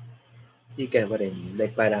me. You get what I mean?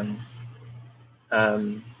 Like, parang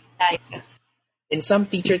in some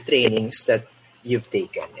teacher trainings that you've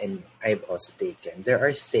taken and I've also taken, there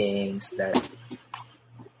are things that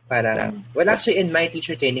parang, well, actually, in my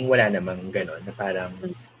teacher training, wala namang ganon, na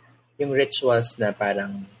parang, yung rituals na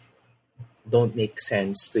parang don't make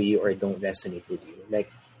sense to you or don't resonate with you.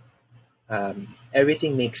 Like,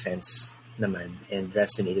 everything makes sense naman and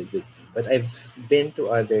resonated with me. But I've been to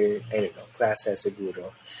other, I don't know, classes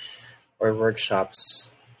siguro or workshops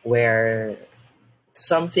where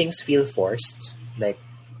some things feel forced. Like,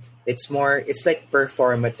 it's like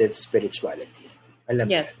performative spirituality. Alam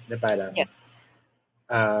mo Yeah. yan, na parang, Yeah.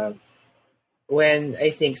 when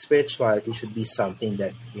I think spirituality should be something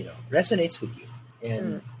that, resonates with you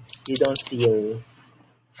and you don't feel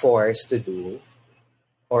forced to do,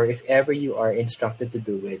 or if ever you are instructed to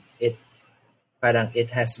do it, it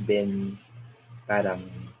has been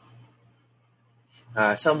parang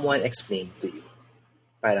someone explained to you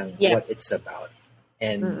parang Yeah. what it's about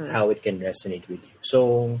and how it can resonate with you.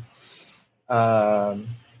 So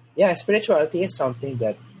spirituality is something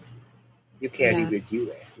that you carry with you,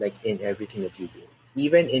 like in everything that you do.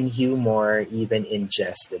 Even in humor, even in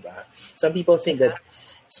jest, diba? Some people think that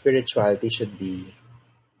spirituality should be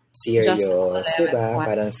serious, diba?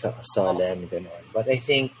 Parang solemn, ganon. But I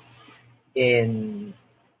think in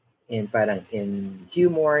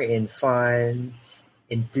humor, in fun,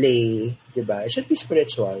 in play, diba? It should be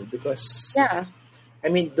spiritual because I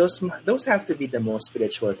mean those have to be the most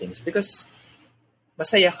spiritual things because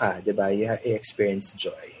masaya ka, diba? You experience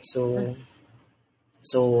joy. So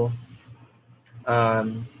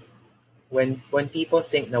when people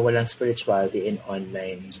think na walang spirituality in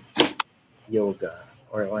online yoga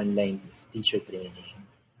or online teacher training,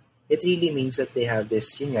 it really means that they have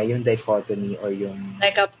this, yung dichotomy or yung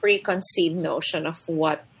like a preconceived notion of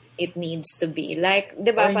what it needs to be. Like,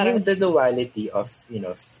 diba, or parang, yung the duality of,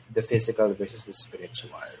 the physical versus the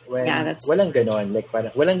spiritual. When that's walang ganon, like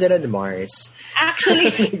parang, walang ganon Mars.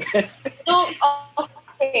 actually, no,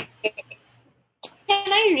 okay.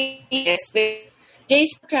 Can I read this?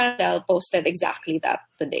 Jason Crandall posted exactly that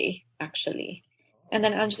today, actually. And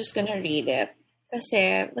then I'm just gonna read it.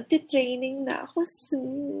 Kasi magti-training na ako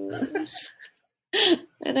soon.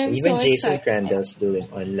 And I'm Even so Jason excited. Crandall's doing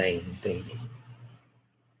online training.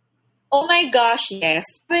 Oh my gosh, yes.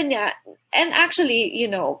 And actually,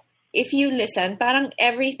 if you listen, parang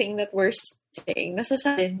everything that we're saying,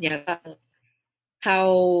 nasasabi niya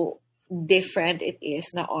how different it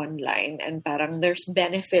is na online, and parang there's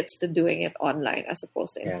benefits to doing it online as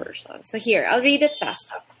opposed to in person. So here, I'll read it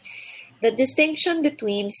fast up. The distinction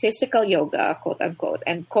between physical yoga, quote unquote,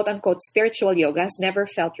 and quote unquote spiritual yoga has never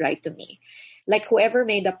felt right to me. Like whoever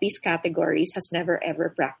made up these categories has never ever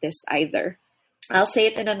practiced either. I'll say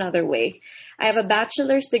it in another way. I have a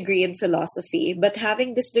bachelor's degree in philosophy, but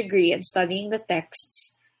having this degree and studying the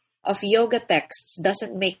texts of yoga texts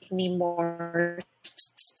doesn't make me more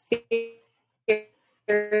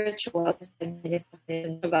spiritual than 10 minutes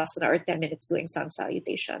in Shavasana or 10 minutes doing sun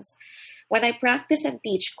salutations. When I practice and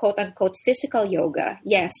teach quote-unquote physical yoga,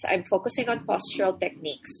 yes, I'm focusing on postural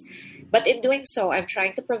techniques. But in doing so, I'm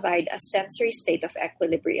trying to provide a sensory state of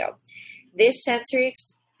equilibrium. This sensory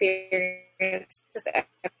experience of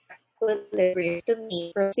equilibrium to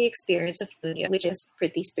me provides the experience of union, which is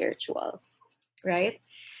pretty spiritual, right?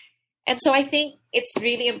 And so I think it's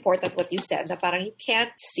really important what you said, na parang you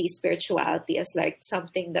can't see spirituality as like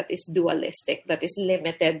something that is dualistic, that is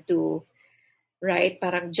limited to, right?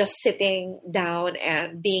 Parang just sitting down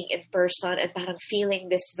and being in person and parang feeling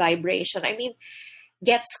this vibration. I mean,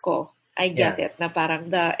 gets ko. I get it. Na parang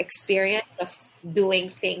the experience of doing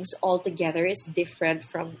things all together is different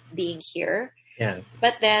from being here. Yeah.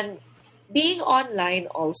 But then being online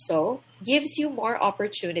also gives you more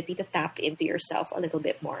opportunity to tap into yourself a little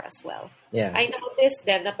bit more as well. Yeah. I noticed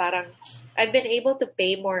then na parang I've been able to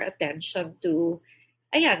pay more attention to,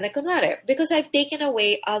 ayan, like kunwari, because I've taken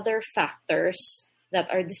away other factors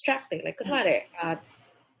that are distracting. Like kunwari,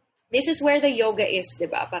 this is where the yoga is,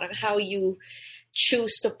 diba? Parang how you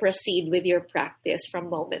choose to proceed with your practice from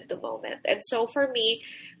moment to moment. And so for me,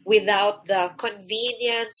 without the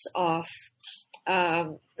convenience of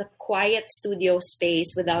the quiet studio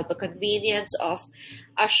space, without the convenience of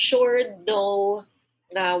assured no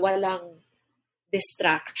na walang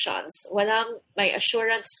distractions, may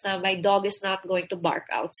assurance na my dog is not going to bark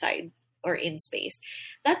outside or in space.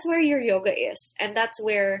 That's where your yoga is. And that's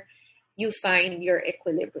where you find your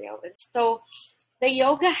equilibrium. And so the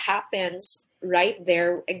yoga happens right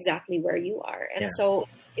there, exactly where you are. And so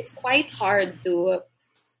it's quite hard to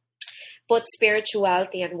put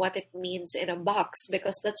spirituality and what it means in a box,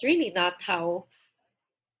 because that's really not how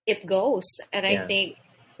it goes. And I think,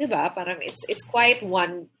 diba, parang it's quite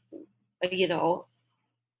one,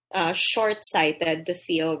 short-sighted to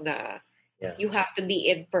feel na Yeah. you have to be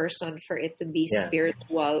in person for it to be Yeah.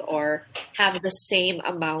 spiritual or have the same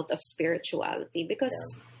amount of spirituality. Because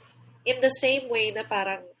in the same way na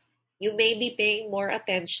parang you may be paying more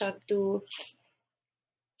attention to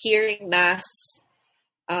hearing mass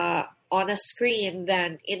on a screen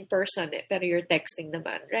than in person, pero you're texting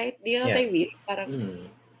naman, right? Do you know what Yeah. I mean? Parang Mm.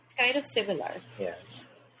 it's kind of similar. Yeah.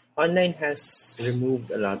 Online has removed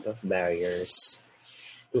a lot of barriers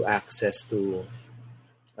to access to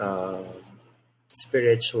uh,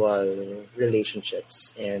 spiritual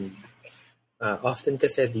relationships, and often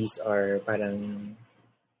kasi these are parang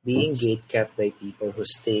being gate kept by people who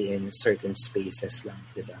stay in certain spaces lang,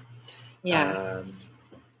 diba? Yeah,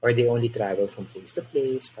 Or they only travel from place to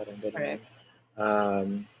place, parang ganun. correct.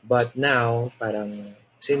 But now, parang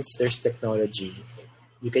since there's technology,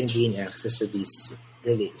 you can gain access to these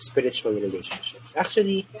spiritual relationships.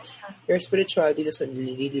 Actually, your spirituality doesn't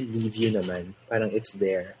really leave you naman. Parang it's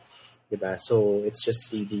there, diba? So it's just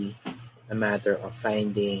really a matter of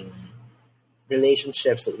finding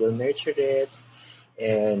relationships that will nurture it.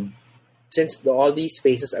 And since all these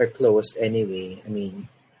spaces are closed anyway, I mean,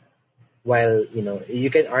 while, you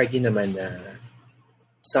can argue naman na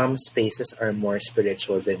some spaces are more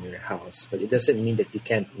spiritual than your house, but it doesn't mean that you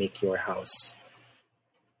can't make your house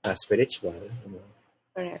spiritual.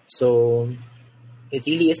 Correct. So it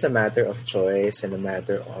really is a matter of choice and a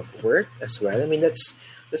matter of work as well. I mean, that's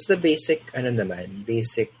the basic,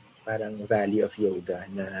 basic parang value of yoga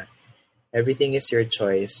na everything is your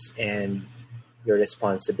choice and your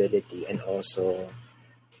responsibility, and also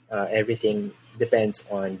everything depends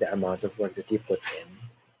on the amount of work that you put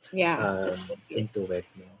Yeah. into it.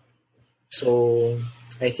 No? So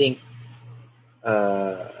I think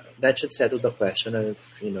that should settle the question of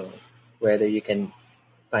whether you can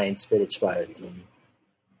find spirituality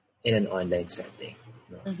in an online setting.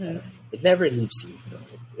 No? It never leaves you. No?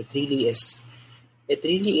 It really is. It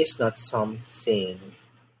really is not something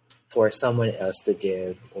for someone else to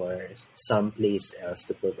give or someplace else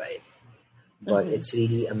to provide. But it's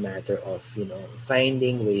really a matter of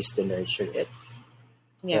finding ways to nurture it,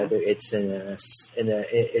 Yeah. whether it's in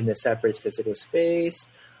a separate physical space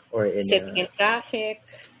or in Sitting in a traffic.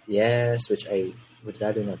 yes, which I would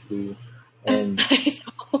rather not do, and I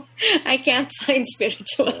know. I can't find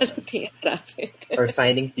spirituality in traffic. or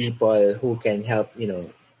finding people who can help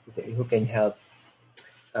who can help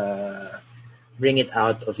bring it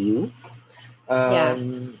out of you. Yeah.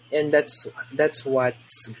 And that's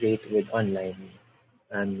what's great with online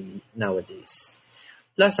nowadays.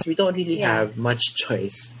 Plus, we don't really Yeah. have much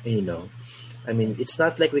choice. I mean, it's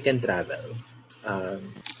not like we can travel. Yeah.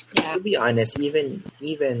 To be honest, even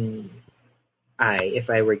if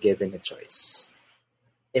I were given a choice,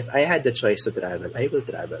 if I had the choice to travel, I will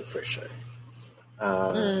travel for sure.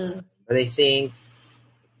 But I think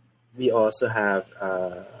we also have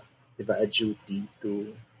a duty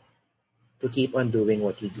to keep on doing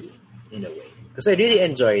what we do in a way. Because I really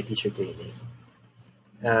enjoy teacher training.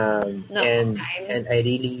 No. And I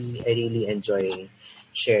really enjoy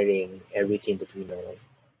sharing everything that we know.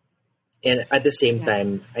 And at the same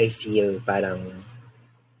time, I feel parang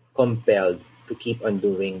compelled to keep on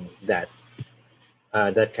doing that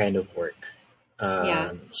kind of work.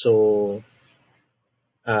 So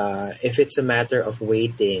if it's a matter of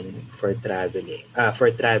waiting for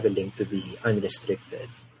traveling to be unrestricted,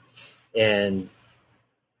 and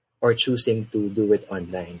or choosing to do it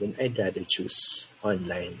online, then I'd rather choose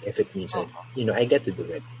online if it means that I get to do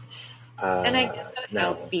it. And I get to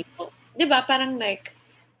Now, help people. Diba? Parang like,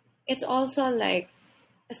 it's also like,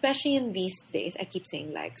 especially in these days, I keep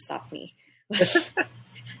saying like, stop me.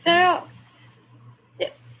 Pero,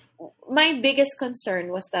 my biggest concern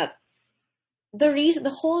was that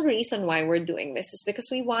the whole reason why we're doing this is because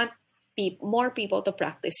we want more people to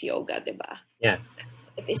practice yoga, diba? yeah,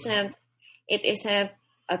 It isn't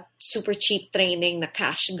a super cheap training, na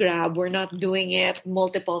cash grab. We're not doing it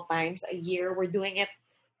multiple times a year. We're doing it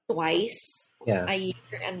twice yeah, a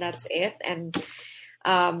year, and that's it. And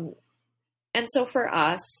so for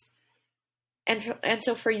us, and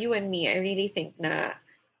so for you and me, I really think na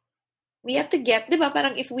we have to get, diba?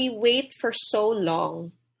 Parang if we wait for so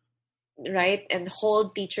long, right, and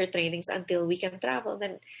hold teacher trainings until we can travel,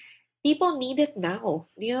 then people need it now.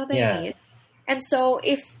 Do you know what I mean? And so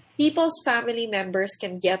if people's family members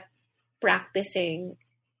can get practicing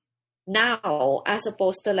now as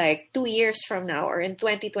opposed to like 2 years from now or in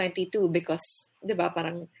 2022, because diba,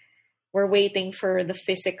 parang we're waiting for the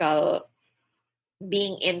physical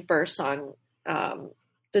being in person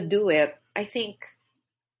to do it. I think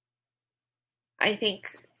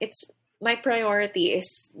it's my priority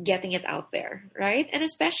is getting it out there, right? And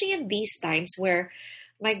especially in these times where,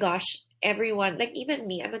 my gosh, everyone, like even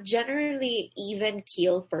me, I'm a generally even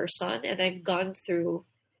keel person, and I've gone through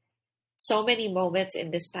so many moments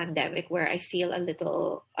in this pandemic where I feel a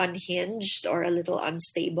little unhinged or a little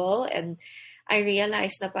unstable. And I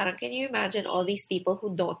realized na parang, can you imagine all these people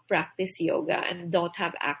who don't practice yoga and don't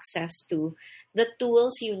have access to the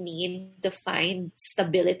tools you need to find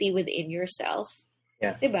stability within yourself?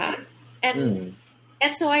 Yeah. Diba? And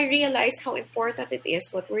and so I realized how important it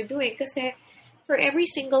is what we're doing. Kasi for every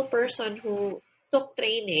single person who took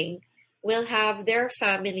training will have their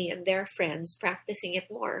family and their friends practicing it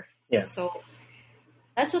more. Yeah. So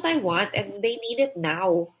that's what I want, and they need it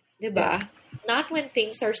now, diba? Yeah. Not when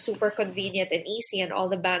things are super convenient and easy and all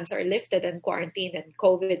the bans are lifted and quarantine and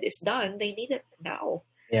COVID is done. They need it now,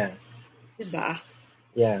 Yeah. diba?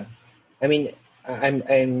 Yeah. I mean,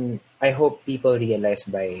 I hope people realize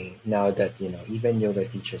by now that, even yoga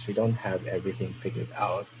teachers, we don't have everything figured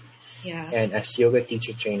out. Yeah, And as yoga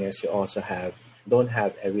teacher trainers, you also don't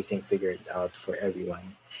have everything figured out for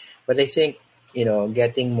everyone. But I think,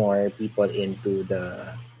 getting more people into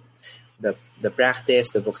the practice,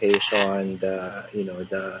 the vocation, the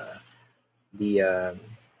the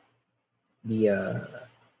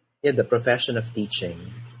the profession of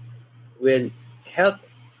teaching will help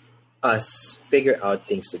us figure out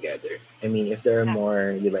things together. I mean, if there are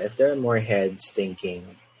more, if there are more heads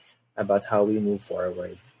thinking about how we move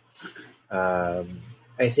forward,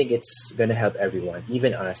 I think it's gonna help everyone,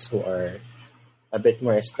 even us who are a bit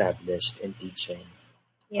more established in teaching.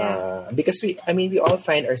 yeah, Because we all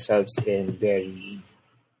find ourselves in very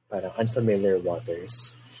parang unfamiliar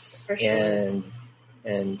waters, for sure.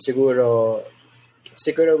 and siguro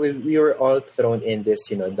we were all thrown in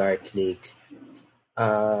this dark lake.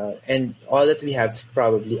 And all that we have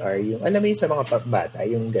probably are yung, alam mo yun sa mga bata,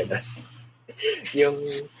 yung gano'n. yung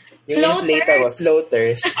inflatable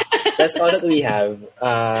Floaters. floaters. That's all that we have.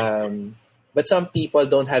 But some people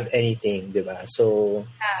don't have anything, di ba? So,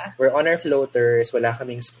 Yeah, we're on our floaters, wala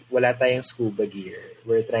tayong scuba gear.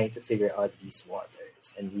 We're trying to figure out these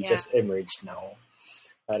waters. And we yeah, just emerged now,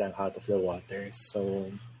 parang out of the waters.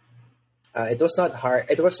 So, it was not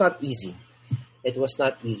hard. It was not easy. It was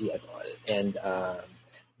not easy at all. And,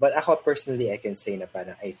 but ako personally, I can say na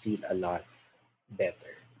parang I feel a lot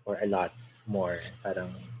better or a lot more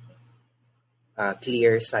parang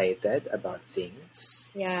clear-sighted about things.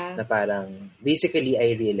 yeah. Na parang, basically,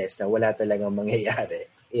 I realized na wala talagang mangyayari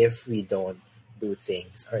if we don't do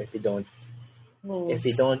things or if we don't Move.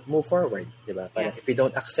 move forward, diba? Parang Yeah. if we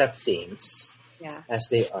don't accept things Yeah, as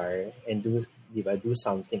they are and do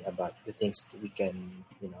something about the things that we can,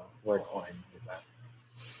 work on, diba?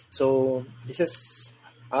 So this is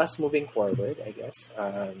us moving forward, I guess.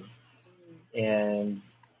 And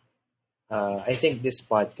I think this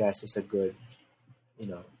podcast is a good,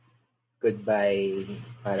 goodbye,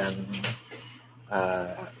 parang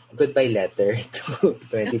goodbye letter to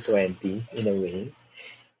 2020 in a way.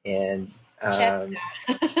 And ano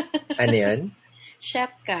yun? Shut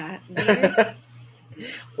ka, dear.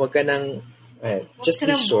 Huwag ka nang, just ka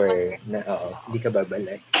be nang sure na, hindi ka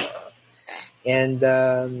babalik. And,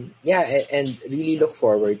 and really look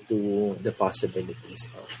forward to the possibilities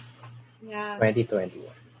of Yeah, 2021.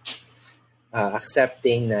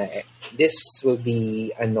 Accepting na this will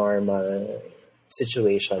be a normal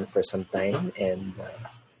situation for some time. And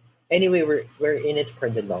anyway, we're in it for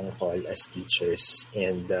the long haul as teachers.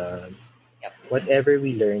 And yep. whatever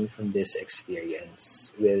we learn from this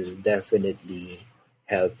experience will definitely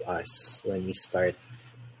help us when we start,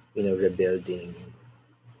 rebuilding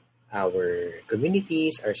our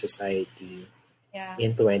communities, our society Yeah,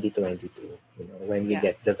 in 2022, when we yeah.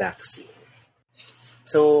 get the vaccine.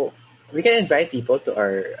 So we can invite people to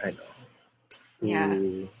our Yeah.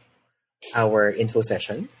 our info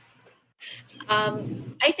session.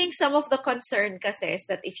 I think some of the concern kasi is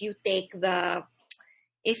that if you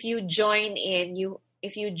join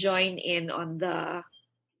in on the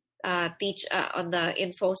on the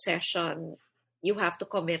info session, you have to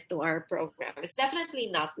commit to our program. It's definitely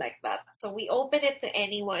not like that. So we open it to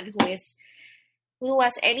anyone who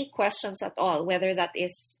has any questions at all, whether that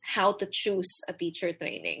is how to choose a teacher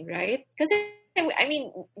training, right? Because I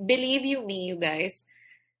mean, believe me, you guys,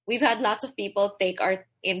 we've had lots of people take our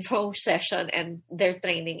info session and they're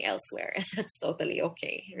training elsewhere, and that's totally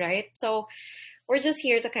okay, right? So we're just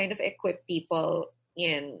here to kind of equip people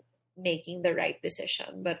in making the right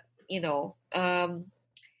decision. But,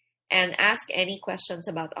 and ask any questions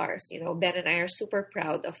about ours. Ben and I are super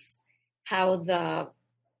proud of how the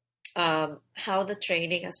how the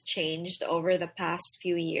training has changed over the past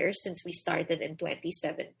few years since we started in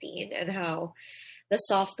 2017, and how the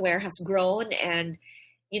software has grown, and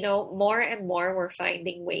more and more we're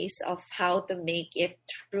finding ways of how to make it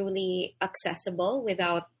truly accessible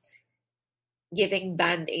without giving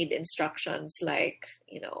band-aid instructions like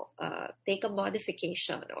take a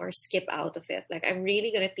modification or skip out of it. Like, we're really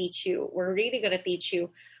going to teach you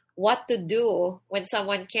what to do when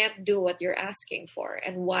someone can't do what you're asking for,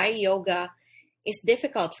 and why yoga is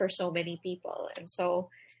difficult for so many people. And so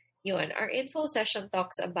our info session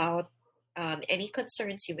talks about any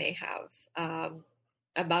concerns you may have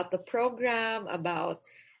about the program, about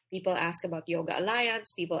people ask about Yoga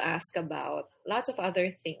Alliance, people ask about lots of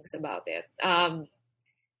other things about it.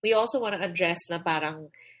 We also want to address na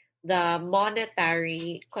parang the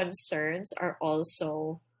monetary concerns are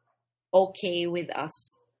also okay with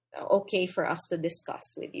us, okay for us to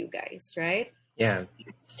discuss with you guys, right? Yeah.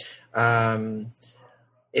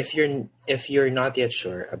 If you're not yet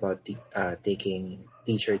sure about taking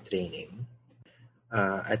teacher training,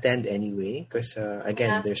 attend anyway, because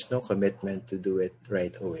again, there's no commitment to do it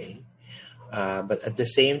right away. But at the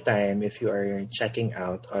same time, if you are checking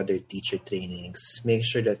out other teacher trainings, make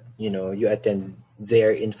sure that you attend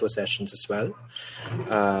their info sessions as well.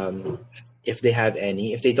 If they have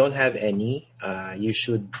any, if they don't have any, you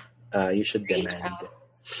should demand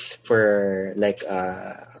for like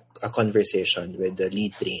a conversation with the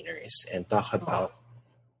lead trainers and talk about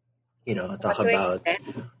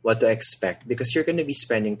what to expect, because you're going to be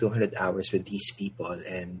spending 200 hours with these people,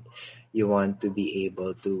 and you want to be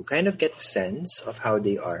able to kind of get a sense of how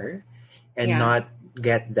they are, and not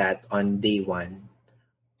get that on day one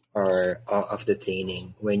or of the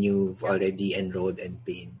training when you've already enrolled and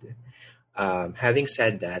paid. Having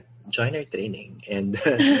said that, join our training and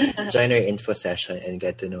join our info session and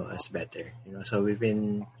get to know us better. So we've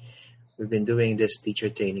been doing this teacher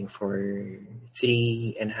training for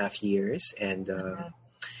 3.5 years, and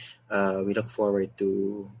we look forward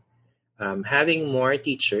to having more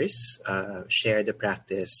teachers share the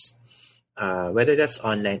practice, whether that's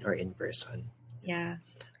online or in person. Yeah.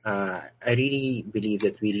 I really believe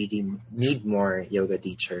that we really need more yoga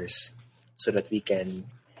teachers so that we can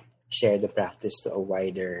share the practice to a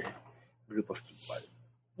wider group of people.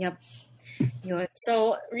 Yep.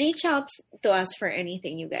 So reach out to us for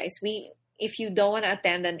anything, you guys. If you don't want to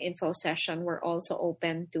attend an info session, we're also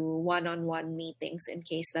open to one-on-one meetings in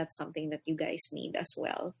case that's something that you guys need as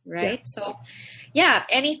well, right? Yeah. So,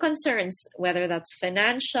 any concerns, whether that's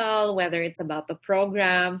financial, whether it's about the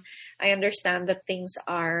program. I understand that things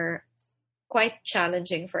are quite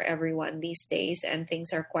challenging for everyone these days, and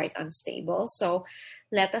things are quite unstable. So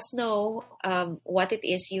let us know what it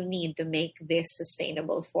is you need to make this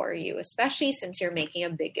sustainable for you, especially since you're making a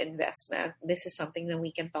big investment. This is something that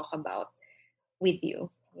we can talk about with you.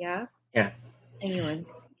 Yeah. Anyone.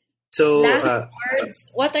 So last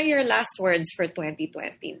words. What are your last words for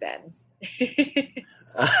 2020, Ben?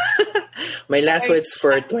 My last words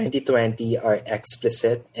for 2020 are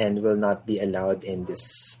explicit and will not be allowed in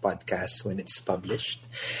this podcast when it's published.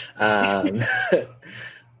 But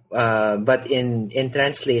in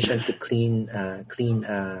translation to clean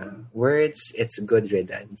words, it's good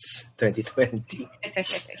riddance 2020.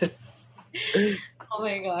 Oh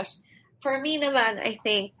my gosh. For me naman, I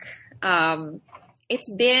think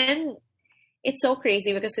it's so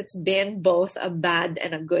crazy because it's been both a bad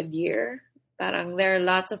and a good year. Parang there are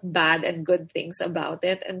lots of bad and good things about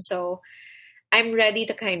it. And so I'm ready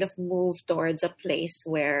to kind of move towards a place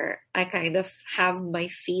where I kind of have my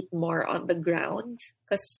feet more on the ground.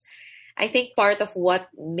 Because I think part of what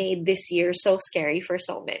made this year so scary for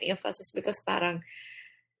so many of us is because parang,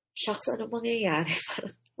 shucks, ano mangyayari?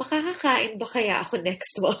 Parang, makakakain ba kaya ako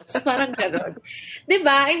next month? Parang ganon.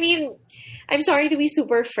 Diba? I mean, I'm sorry to be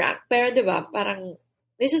super frank, pero diba, parang,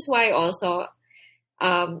 this is why also,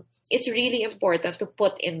 it's really important to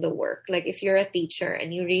put in the work. Like if you're a teacher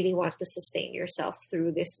and you really want to sustain yourself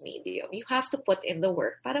through this medium, you have to put in the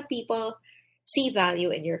work para people see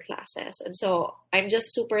value in your classes. And so I'm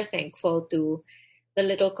just super thankful to the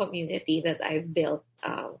little community that I've built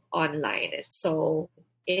online. It's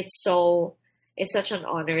such an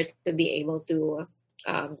honor to be able to,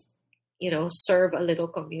 serve a little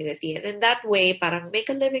community. And in that way, parang make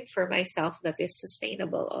a living for myself that is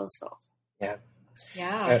sustainable also. Yeah.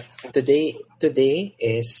 Yeah. Today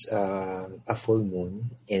is a full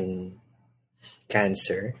moon in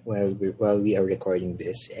Cancer while we are recording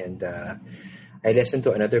this, and I listened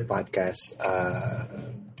to another podcast,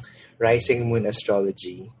 Rising Moon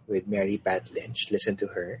Astrology with Mary Pat Lynch. Listen to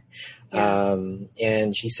her,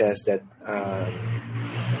 and she says that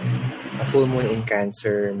a full moon in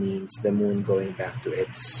Cancer means the moon going back to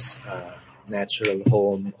its natural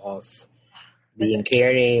home of being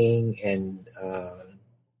caring and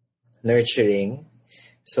nurturing.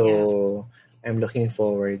 So, I'm looking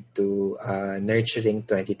forward to nurturing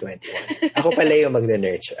 2021. Ako pala yung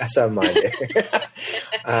magna-nurture as a mother.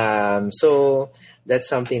 So, that's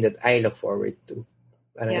something that I look forward to.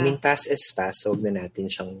 Parang, I mean, past is past, so huwag na natin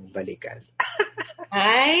siyang balikan.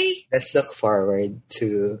 Hi. Let's look forward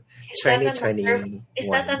to 2021. Is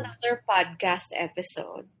that another podcast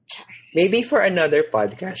episode? Maybe for another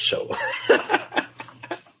podcast show.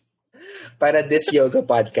 Para this yoga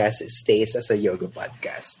podcast stays as a yoga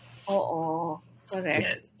podcast. Oo. Correct.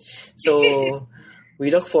 Yeah. So,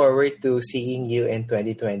 we look forward to seeing you in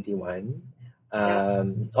 2021.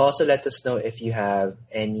 Also, let us know if you have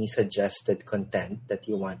any suggested content that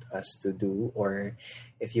you want us to do, or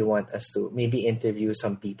if you want us to maybe interview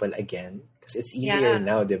some people again. Because it's easier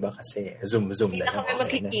now, diba? Kasi zoom na lang. Kami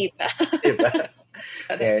magkikita. Diba?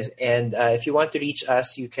 Yes. And if you want to reach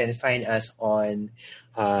us, you can find us on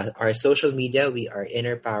our social media. We are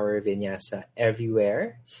Inner Power Vinyasa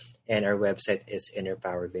everywhere. And our website is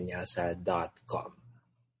innerpowervinyasa.com.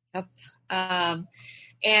 Yep.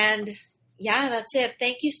 And yeah, that's it.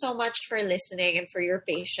 Thank you so much for listening and for your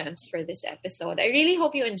patience for this episode. I really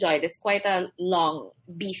hope you enjoyed it. It's quite a long,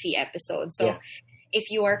 beefy episode. So if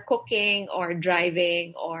you are cooking or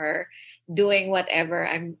driving or doing whatever,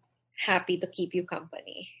 I'm happy to keep you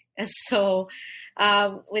company. And so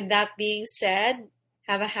with that being said,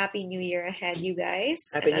 have a happy new year ahead, you guys.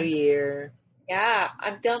 Happy New Year. Yeah.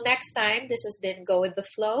 Until next time, this has been Go With The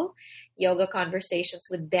Flow, Yoga Conversations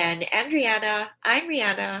with Ben and Rihanna. I'm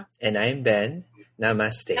Rihanna. And I'm Ben.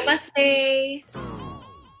 Namaste. Namaste.